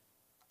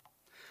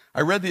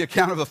 I read the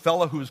account of a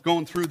fellow who was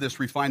going through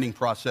this refining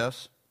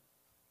process.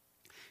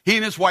 He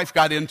and his wife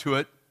got into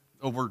it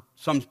over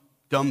some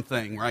dumb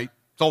thing, right?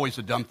 It's always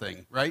a dumb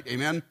thing, right?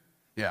 Amen?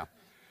 Yeah.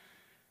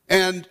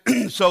 And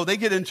so they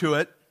get into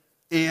it,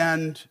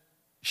 and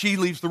she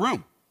leaves the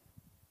room.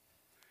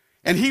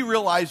 And he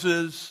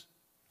realizes,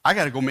 I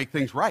got to go make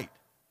things right.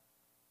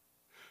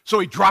 So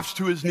he drops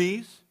to his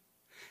knees,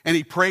 and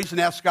he prays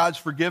and asks God's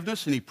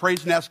forgiveness, and he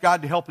prays and asks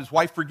God to help his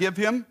wife forgive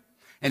him.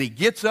 And he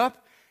gets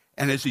up,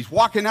 and as he's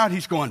walking out,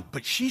 he's going,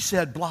 but she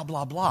said blah,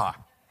 blah, blah.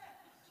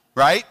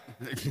 Right?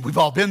 We've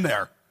all been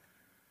there.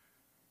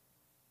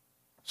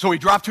 So he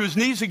dropped to his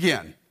knees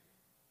again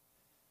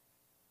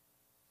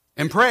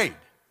and prayed.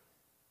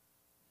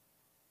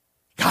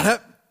 Got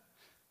up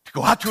to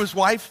go out to his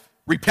wife,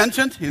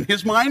 repentant in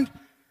his mind.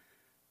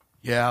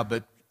 Yeah,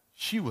 but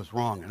she was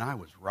wrong and I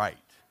was right.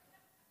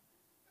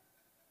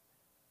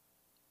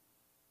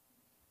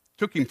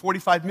 Took him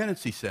 45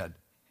 minutes, he said,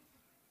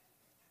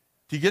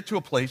 to get to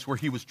a place where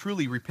he was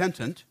truly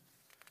repentant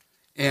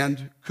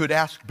and could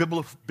ask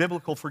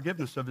biblical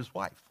forgiveness of his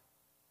wife.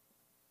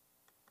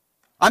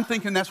 I'm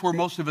thinking that's where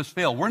most of us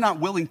fail. We're not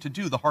willing to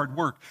do the hard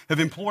work of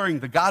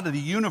imploring the God of the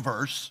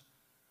universe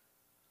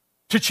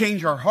to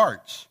change our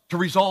hearts, to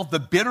resolve the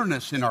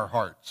bitterness in our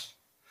hearts.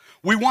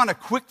 We want a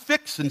quick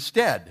fix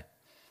instead,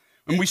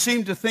 and we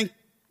seem to think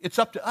it's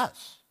up to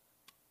us.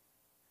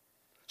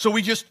 So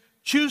we just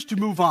choose to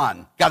move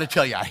on. Got to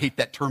tell you, I hate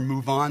that term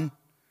move on,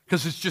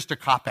 because it's just a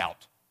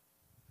cop-out.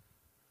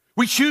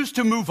 We choose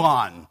to move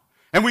on,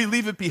 and we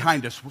leave it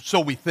behind us,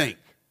 so we think.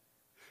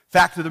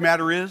 Fact of the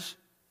matter is,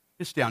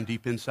 it's down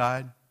deep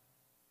inside.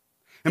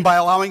 And by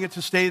allowing it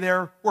to stay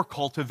there, we're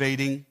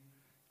cultivating,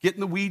 getting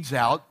the weeds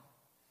out,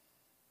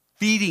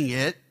 feeding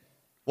it,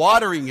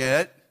 watering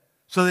it,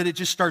 so that it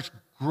just starts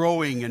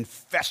growing and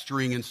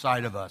festering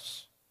inside of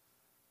us.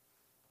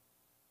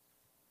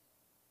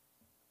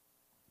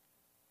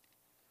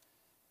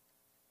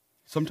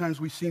 Sometimes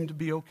we seem to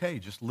be okay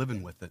just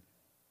living with it.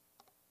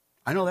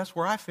 I know that's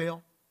where I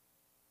fail.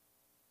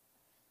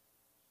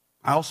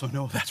 I also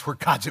know that's where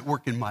God's at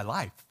work in my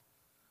life.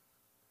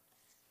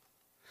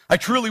 I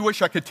truly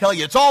wish I could tell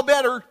you it's all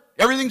better,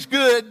 everything's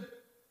good.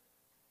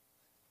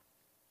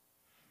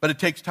 But it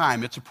takes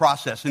time. It's a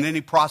process. And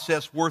any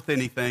process worth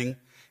anything,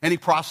 any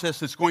process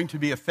that's going to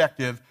be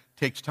effective,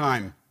 takes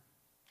time.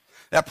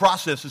 That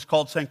process is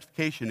called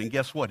sanctification, and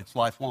guess what? It's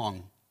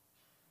lifelong.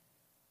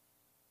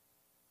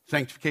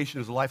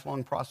 Sanctification is a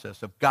lifelong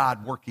process of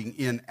God working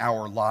in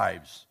our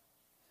lives.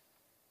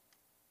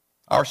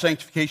 Our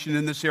sanctification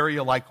in this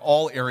area, like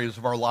all areas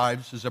of our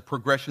lives, is a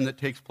progression that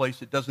takes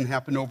place. It doesn't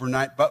happen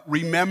overnight. But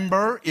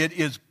remember, it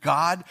is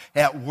God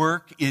at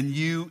work in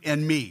you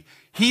and me.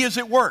 He is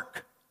at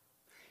work.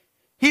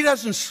 He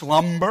doesn't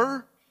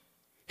slumber.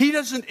 He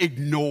doesn't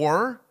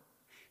ignore.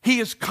 He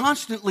is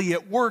constantly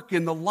at work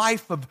in the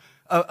life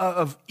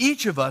of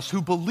each of us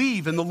who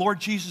believe in the Lord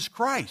Jesus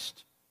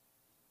Christ.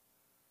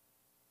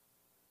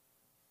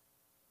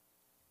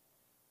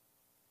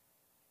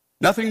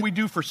 Nothing we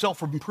do for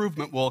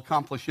self-improvement will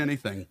accomplish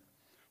anything.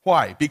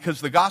 Why?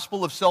 Because the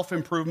gospel of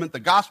self-improvement, the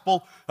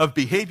gospel of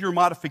behavior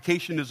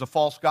modification is a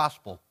false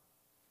gospel.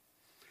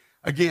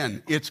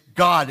 Again, it's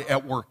God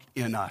at work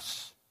in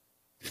us,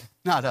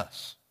 not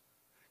us.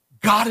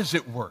 God is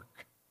at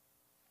work.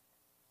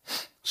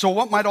 So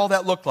what might all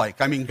that look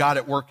like? I mean, God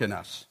at work in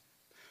us.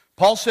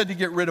 Paul said to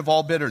get rid of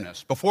all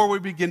bitterness. Before we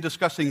begin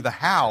discussing the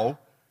how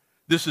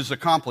this is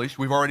accomplished,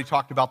 we've already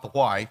talked about the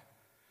why.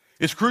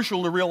 It's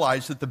crucial to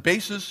realize that the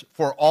basis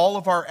for all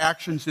of our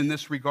actions in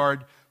this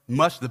regard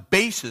the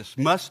basis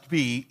must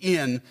be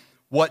in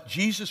what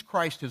Jesus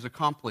Christ has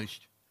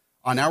accomplished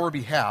on our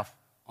behalf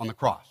on the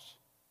cross.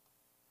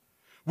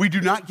 We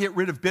do not get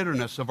rid of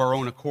bitterness of our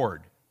own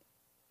accord.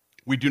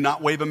 We do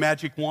not wave a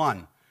magic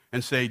wand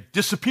and say,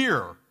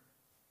 disappear.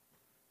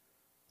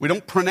 We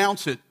don't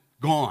pronounce it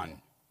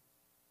gone.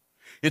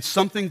 It's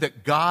something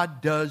that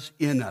God does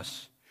in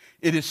us.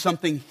 It is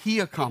something He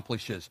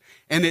accomplishes.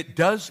 And it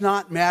does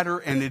not matter,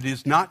 and it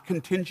is not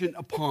contingent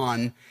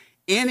upon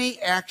any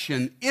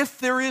action, if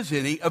there is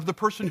any, of the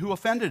person who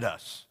offended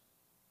us.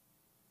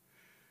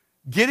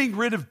 Getting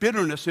rid of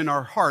bitterness in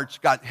our hearts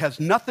has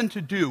nothing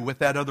to do with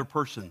that other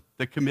person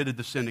that committed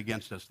the sin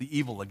against us, the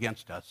evil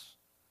against us.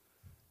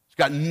 It's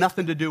got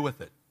nothing to do with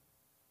it.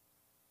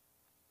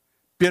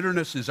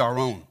 Bitterness is our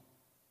own.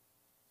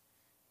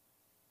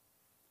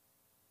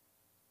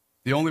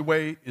 The only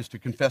way is to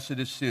confess it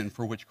as sin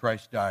for which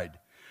Christ died.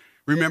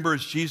 Remember,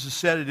 as Jesus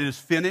said, it is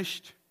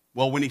finished.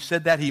 Well, when He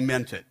said that, He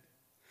meant it.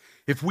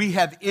 If we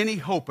have any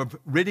hope of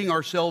ridding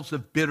ourselves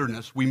of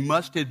bitterness, we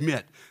must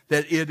admit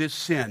that it is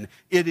sin.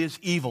 It is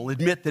evil.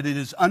 Admit that it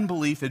is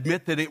unbelief.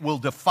 Admit that it will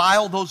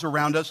defile those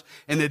around us.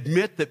 And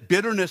admit that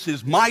bitterness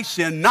is my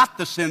sin, not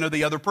the sin of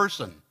the other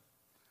person.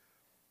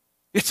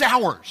 It's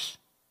ours.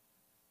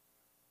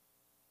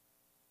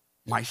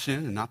 My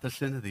sin and not the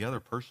sin of the other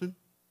person?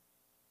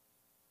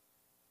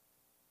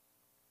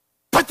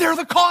 But they're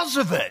the cause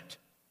of it.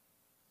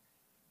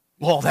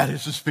 Well, that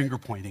is His finger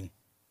pointing.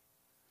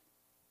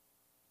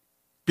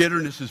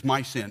 Bitterness is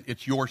my sin.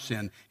 It's your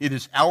sin. It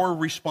is our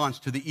response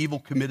to the evil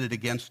committed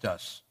against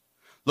us.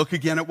 Look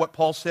again at what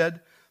Paul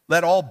said.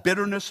 Let all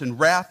bitterness and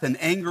wrath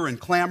and anger and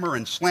clamor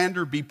and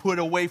slander be put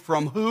away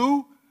from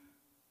who?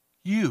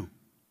 You,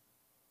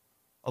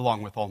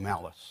 along with all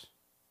malice.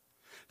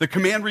 The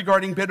command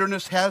regarding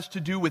bitterness has to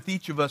do with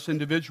each of us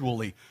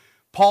individually.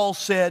 Paul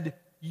said,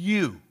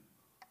 you.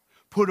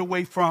 Put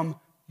away from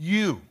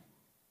you.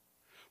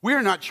 We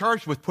are not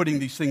charged with putting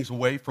these things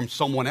away from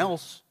someone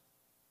else,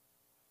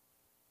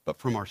 but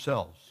from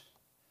ourselves.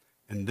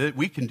 And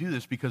we can do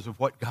this because of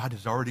what God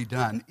has already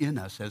done in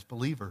us as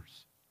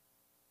believers.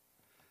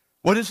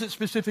 What is it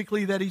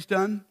specifically that He's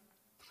done?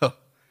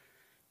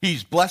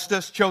 He's blessed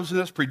us, chosen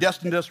us,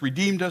 predestined us,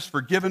 redeemed us,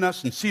 forgiven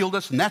us, and sealed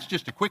us. And that's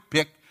just a quick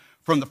pick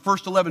from the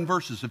first 11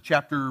 verses of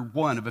chapter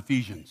 1 of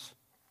Ephesians.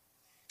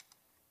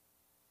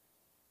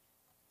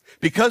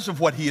 Because of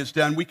what He has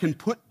done, we can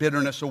put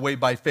bitterness away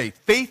by faith.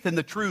 Faith in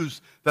the truths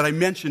that I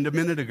mentioned a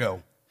minute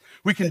ago.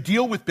 We can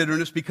deal with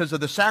bitterness because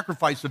of the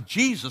sacrifice of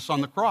Jesus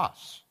on the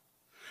cross.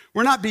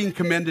 We're not being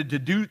commanded to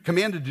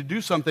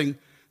do something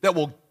that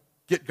will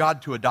get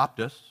God to adopt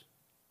us.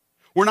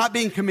 We're not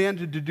being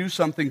commanded to do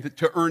something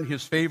to earn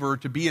His favor or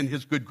to be in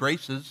His good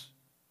graces.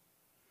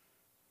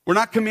 We're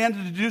not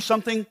commanded to do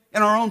something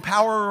in our own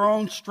power or our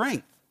own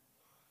strength.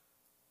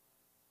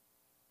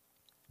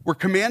 We're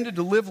commanded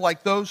to live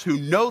like those who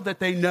know that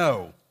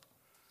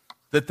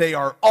they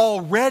are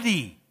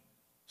already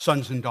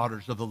sons and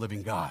daughters of the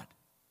living God.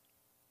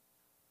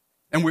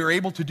 And we're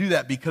able to do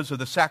that because of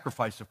the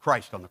sacrifice of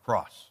Christ on the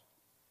cross.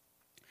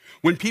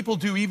 When people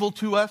do evil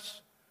to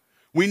us,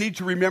 we need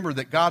to remember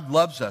that God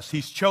loves us,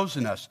 He's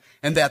chosen us,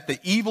 and that the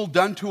evil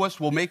done to us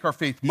will make our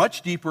faith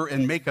much deeper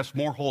and make us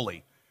more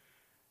holy.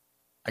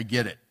 I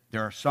get it.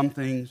 There are some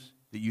things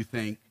that you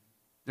think,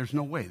 there's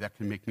no way that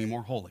can make me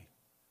more holy.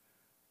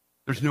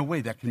 There's no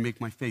way that can make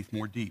my faith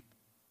more deep.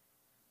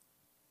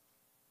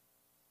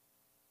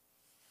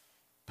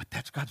 But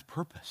that's God's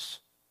purpose.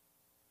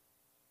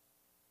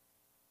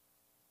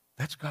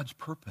 That's God's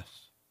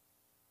purpose.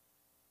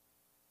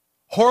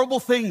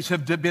 Horrible things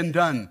have been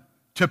done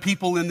to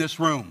people in this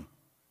room.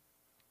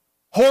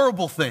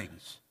 Horrible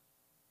things.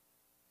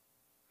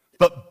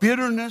 But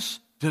bitterness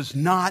does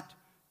not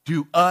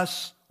do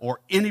us or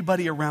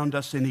anybody around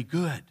us any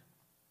good.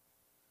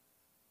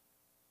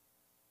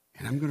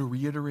 And I'm going to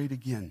reiterate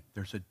again,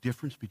 there's a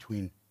difference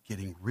between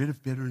getting rid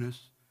of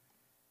bitterness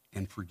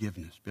and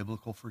forgiveness,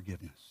 biblical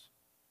forgiveness.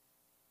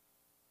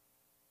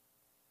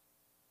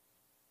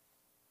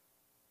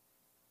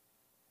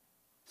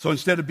 So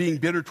instead of being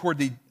bitter toward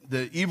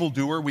the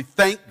evildoer, we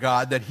thank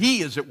God that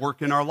He is at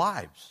work in our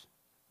lives.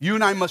 You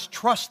and I must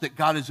trust that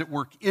God is at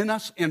work in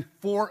us and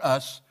for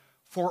us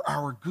for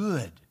our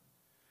good.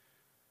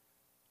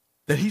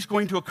 That He's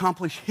going to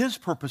accomplish His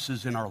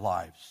purposes in our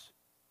lives.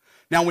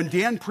 Now, when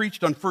Dan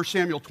preached on 1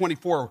 Samuel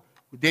 24,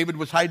 David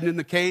was hiding in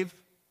the cave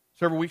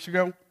several weeks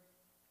ago.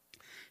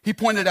 He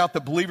pointed out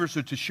that believers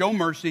are to show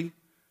mercy,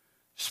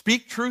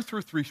 speak truth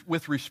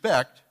with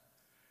respect,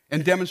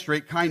 and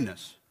demonstrate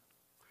kindness.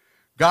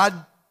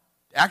 God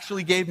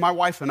actually gave my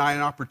wife and I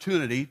an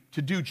opportunity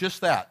to do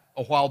just that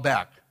a while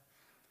back.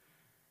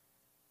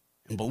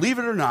 And believe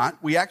it or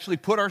not, we actually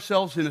put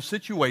ourselves in a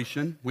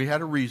situation, we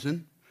had a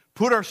reason,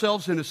 put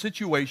ourselves in a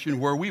situation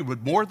where we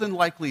would more than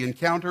likely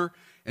encounter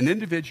an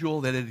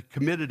individual that had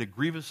committed a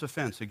grievous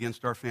offense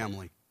against our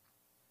family.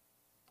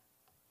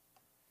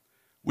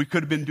 We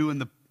could have been doing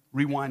the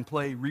rewind,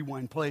 play with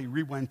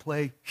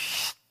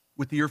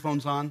the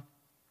earphones on.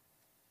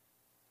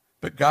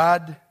 But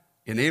God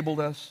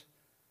enabled us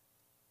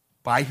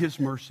by his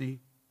mercy,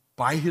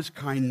 by his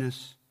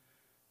kindness,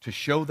 to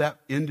show that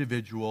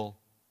individual,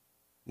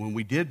 when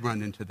we did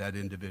run into that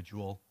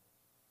individual,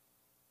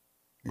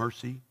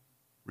 mercy,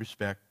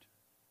 respect,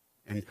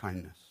 and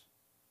kindness.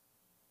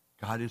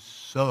 God is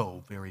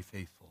so very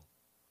faithful.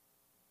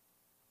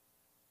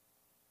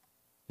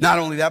 Not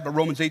only that, but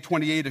Romans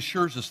 8:28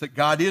 assures us that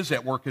God is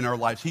at work in our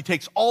lives. He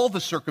takes all the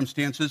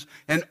circumstances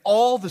and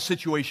all the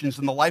situations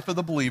in the life of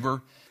the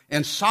believer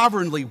and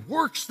sovereignly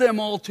works them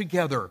all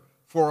together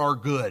for our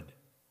good.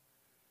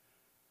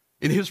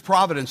 In his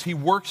providence, he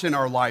works in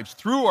our lives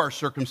through our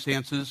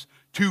circumstances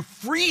to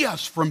free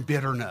us from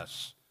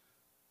bitterness.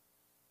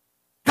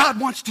 God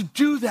wants to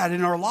do that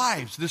in our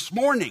lives this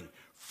morning.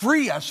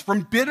 Free us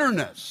from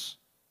bitterness.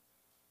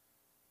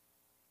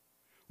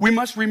 We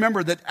must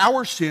remember that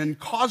our sin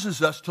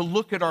causes us to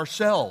look at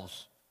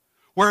ourselves,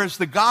 whereas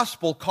the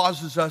gospel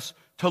causes us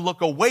to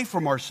look away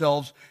from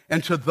ourselves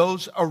and to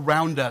those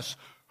around us.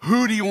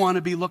 Who do you want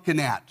to be looking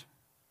at?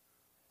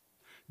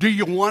 Do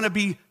you want to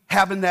be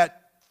having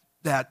that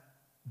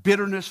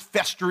bitterness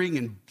festering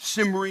and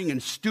simmering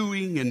and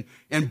stewing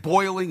and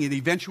boiling and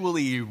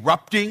eventually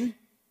erupting?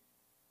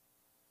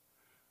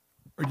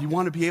 Or do you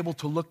want to be able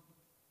to look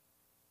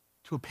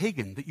to a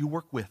pagan that you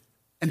work with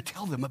and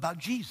tell them about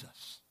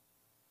Jesus?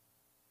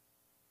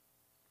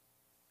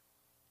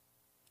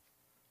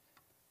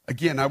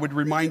 Again, I would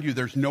remind you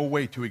there's no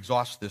way to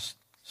exhaust this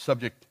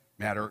subject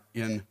matter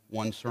in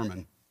one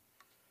sermon.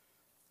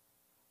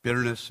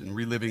 Bitterness and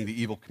reliving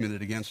the evil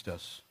committed against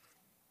us.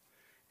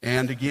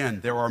 And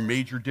again, there are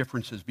major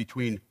differences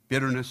between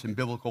bitterness and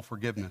biblical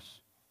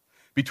forgiveness.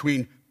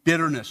 Between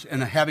bitterness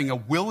and having a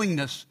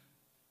willingness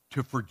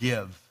to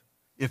forgive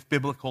if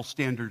biblical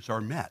standards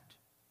are met.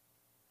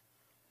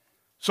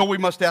 So we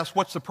must ask,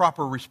 what's the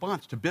proper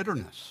response to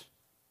bitterness?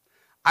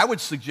 I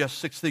would suggest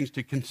 6 things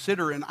to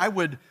consider, and I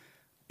would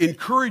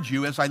encourage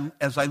you as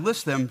I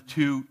list them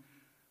to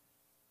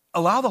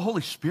allow the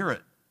Holy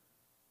Spirit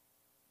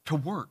to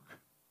work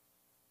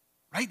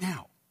right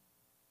now.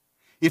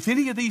 If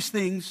any of these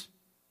things,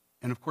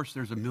 and of course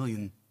there's a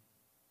million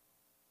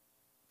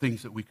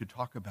things that we could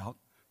talk about,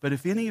 but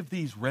if any of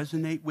these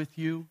resonate with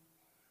you,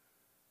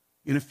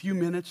 in a few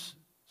minutes,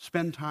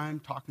 spend time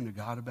talking to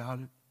God about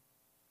it.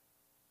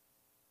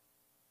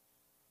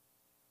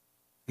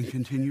 And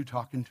continue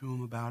talking to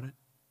him about it.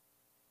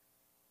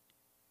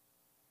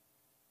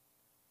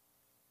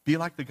 Be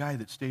like the guy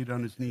that stayed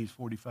on his knees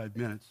 45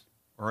 minutes,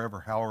 or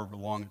however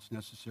long it's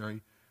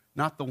necessary,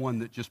 not the one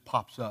that just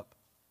pops up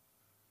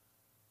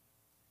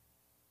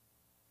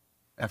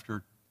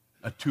after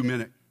a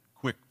 2-minute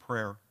quick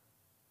prayer.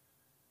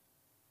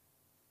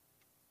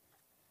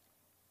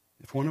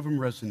 If one of them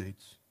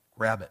resonates,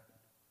 grab it.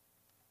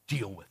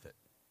 Deal with it.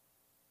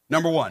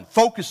 Number 1,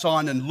 focus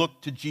on and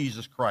look to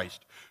Jesus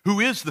Christ, who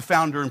is the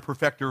founder and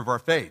perfecter of our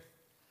faith.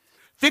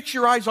 Fix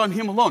your eyes on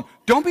him alone.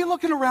 Don't be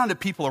looking around at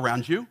people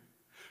around you.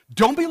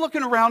 Don't be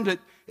looking around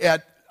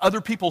at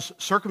other people's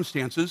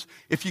circumstances.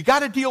 If you got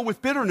to deal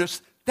with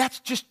bitterness, that's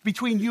just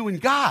between you and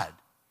God,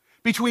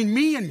 between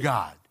me and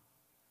God.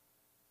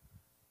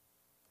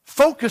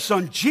 Focus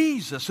on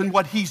Jesus and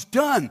what he's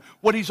done,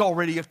 what he's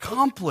already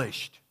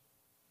accomplished.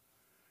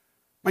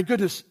 My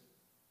goodness,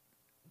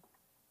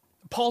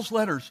 Paul's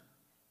letters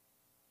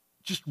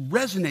just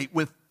resonate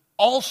with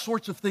all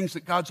sorts of things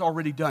that God's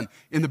already done.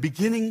 In the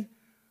beginning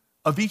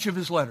of each of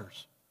his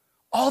letters,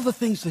 all the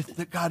things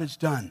that God has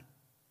done.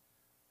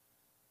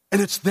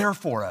 And it's there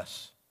for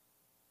us.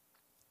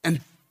 And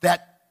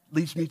that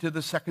leads me to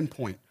the second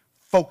point.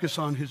 Focus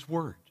on his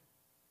word.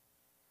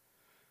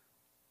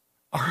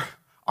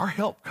 Our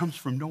help comes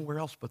from nowhere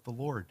else but the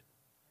Lord.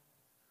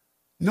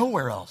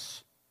 Nowhere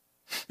else.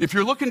 If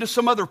you're looking to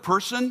some other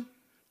person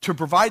to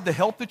provide the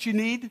help that you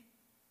need,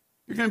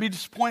 you're going to be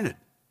disappointed.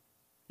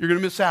 You're going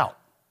to miss out.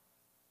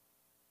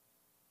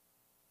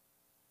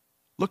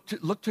 Look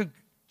to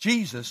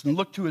Jesus and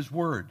look to his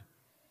word.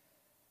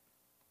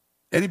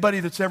 Anybody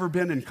that's ever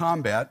been in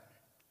combat,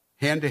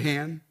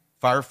 hand-to-hand,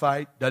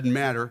 firefight, doesn't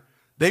matter,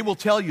 they will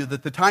tell you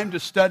that the time to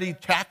study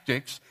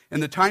tactics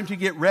and the time to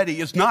get ready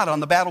is not on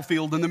the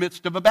battlefield in the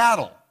midst of a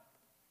battle.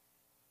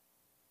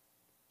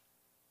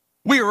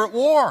 We are at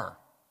war.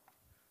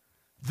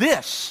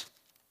 This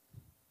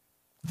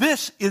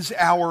is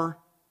our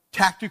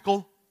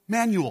tactical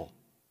manual,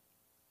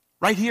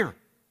 right here.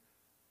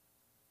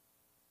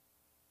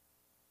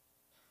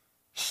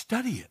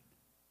 Study it.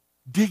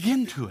 Dig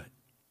into it.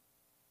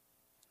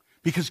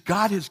 Because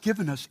God has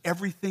given us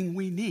everything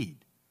we need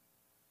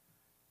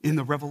in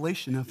the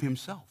revelation of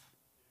himself.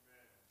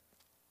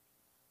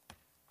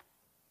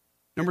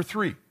 Number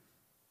 3.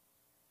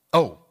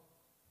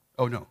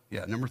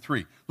 Number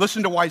 3.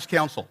 Listen to wise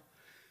counsel.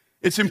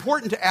 It's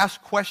important to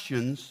ask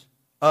questions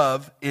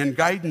of and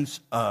guidance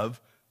of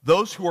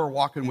those who are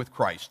walking with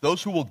Christ.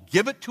 Those who will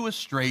give it to us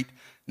straight,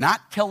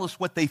 not tell us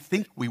what they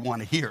think we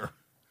want to hear.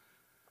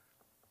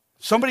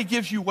 Somebody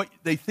gives you what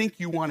they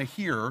think you want to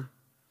hear,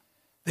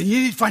 then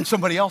you need to find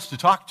somebody else to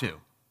talk to.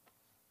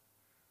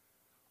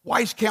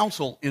 Wise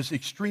counsel is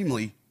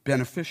extremely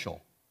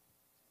beneficial.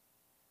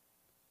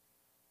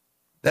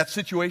 That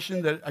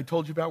situation that I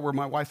told you about where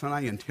my wife and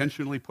I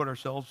intentionally put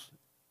ourselves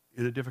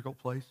in a difficult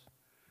place.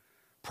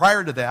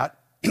 Prior to that,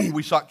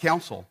 we sought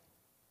counsel,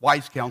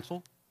 wise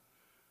counsel,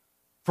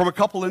 from a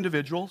couple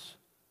individuals.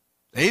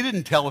 They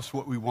didn't tell us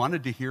what we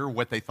wanted to hear,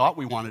 what they thought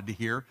we wanted to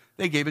hear.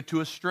 They gave it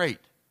to us straight.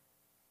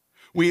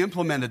 We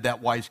implemented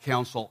that wise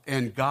counsel,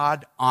 and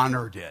God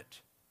honored it.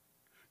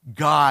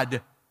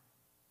 God,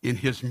 in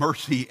his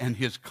mercy and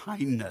his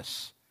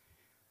kindness,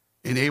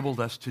 enabled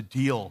us to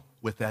deal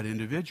with that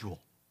individual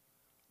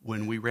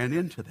when we ran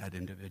into that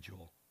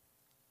individual.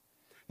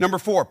 Number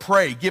 4,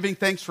 pray, giving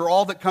thanks for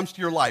all that comes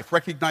to your life,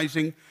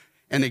 recognizing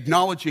and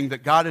acknowledging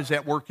that God is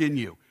at work in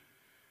you.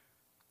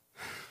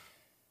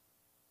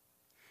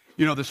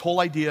 You know, this whole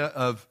idea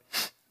of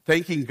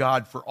thanking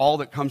God for all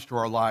that comes to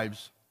our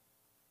lives,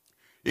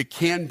 it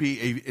can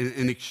be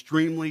an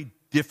extremely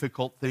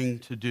difficult thing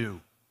to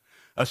do,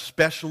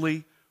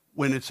 especially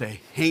when it's a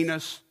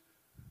heinous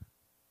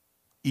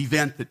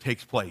event that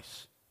takes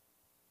place.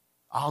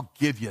 I'll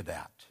give you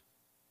that.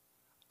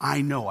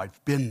 I know,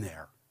 I've been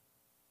there.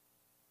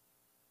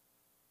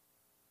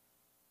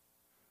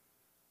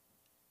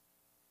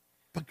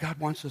 But God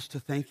wants us to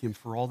thank him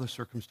for all the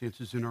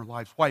circumstances in our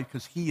lives. Why?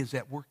 Because he is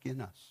at work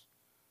in us.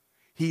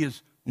 He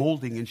is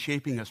molding and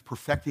shaping us,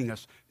 perfecting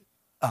us,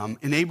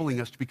 enabling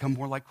us to become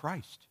more like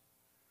Christ.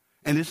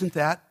 And isn't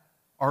that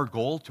our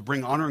goal, to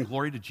bring honor and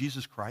glory to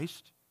Jesus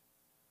Christ?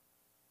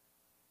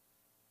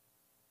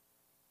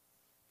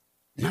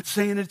 I'm not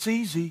saying it's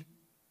easy,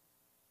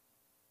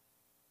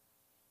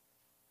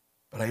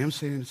 but I am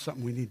saying it's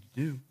something we need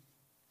to do.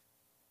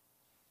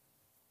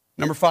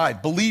 Number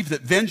 5, believe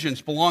that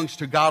vengeance belongs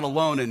to God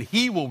alone and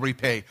he will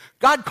repay.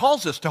 God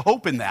calls us to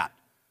hope in that.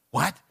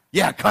 What?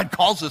 Yeah, God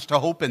calls us to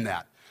hope in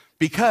that.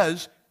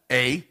 Because,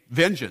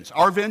 vengeance.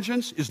 Our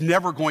vengeance is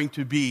never going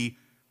to be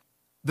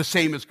the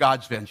same as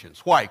God's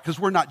vengeance. Why? Because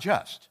we're not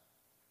just.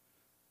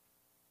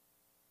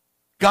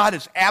 God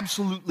is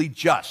absolutely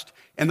just.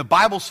 And the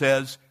Bible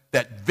says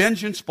that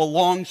vengeance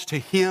belongs to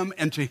him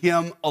and to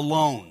him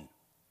alone.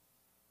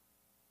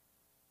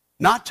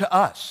 Not to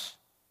us.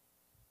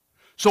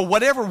 So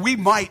whatever we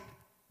might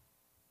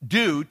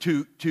do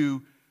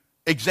to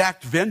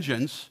exact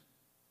vengeance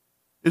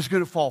is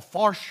going to fall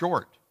far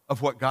short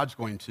of what God's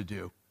going to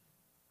do.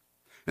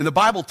 And the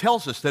Bible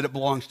tells us that it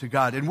belongs to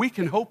God, and we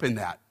can hope in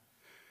that.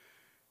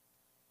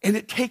 And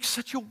it takes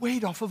such a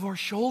weight off of our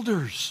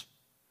shoulders.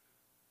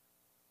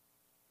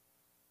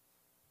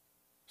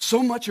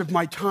 So much of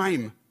my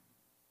time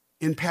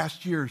in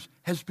past years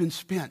has been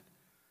spent,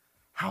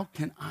 how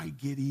can I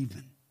get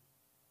even?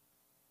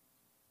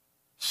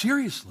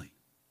 Seriously.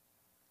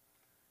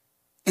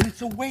 And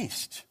it's a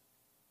waste.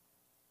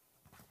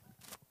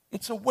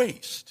 It's a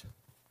waste.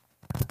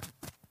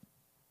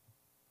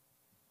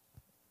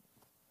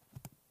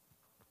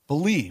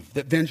 Believe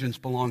that vengeance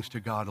belongs to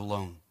God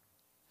alone.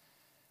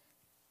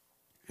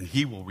 And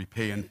he will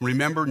repay. And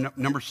remember,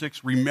 number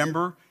 6,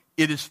 remember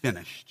it is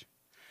finished.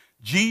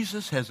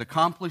 Jesus has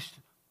accomplished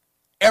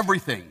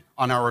everything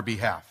on our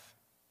behalf.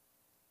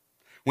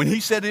 When he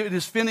said it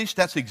is finished,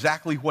 that's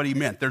exactly what he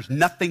meant. There's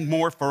nothing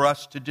more for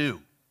us to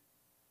do.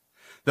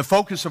 The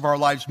focus of our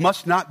lives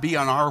must not be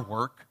on our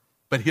work,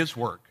 but his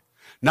work.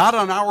 Not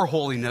on our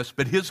holiness,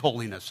 but his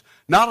holiness.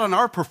 Not on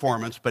our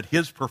performance, but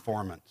his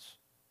performance.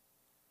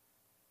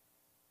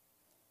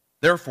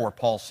 Therefore,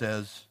 Paul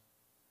says,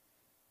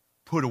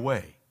 put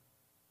away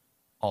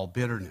all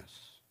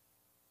bitterness.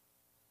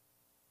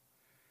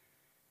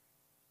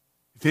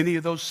 If any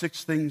of those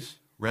 6 things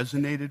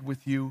resonated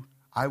with you,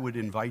 I would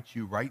invite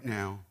you right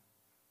now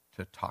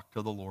to talk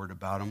to the Lord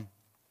about them.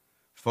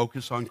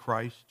 Focus on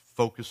Christ.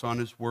 Focus on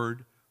his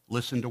word.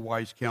 Listen to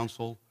wise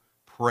counsel.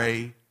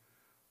 Pray.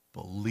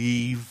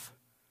 Believe.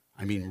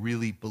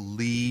 Really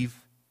believe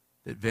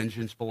that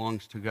vengeance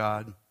belongs to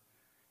God.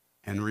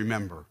 And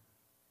remember,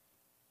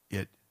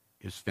 it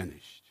is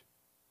finished.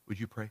 Would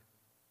you pray?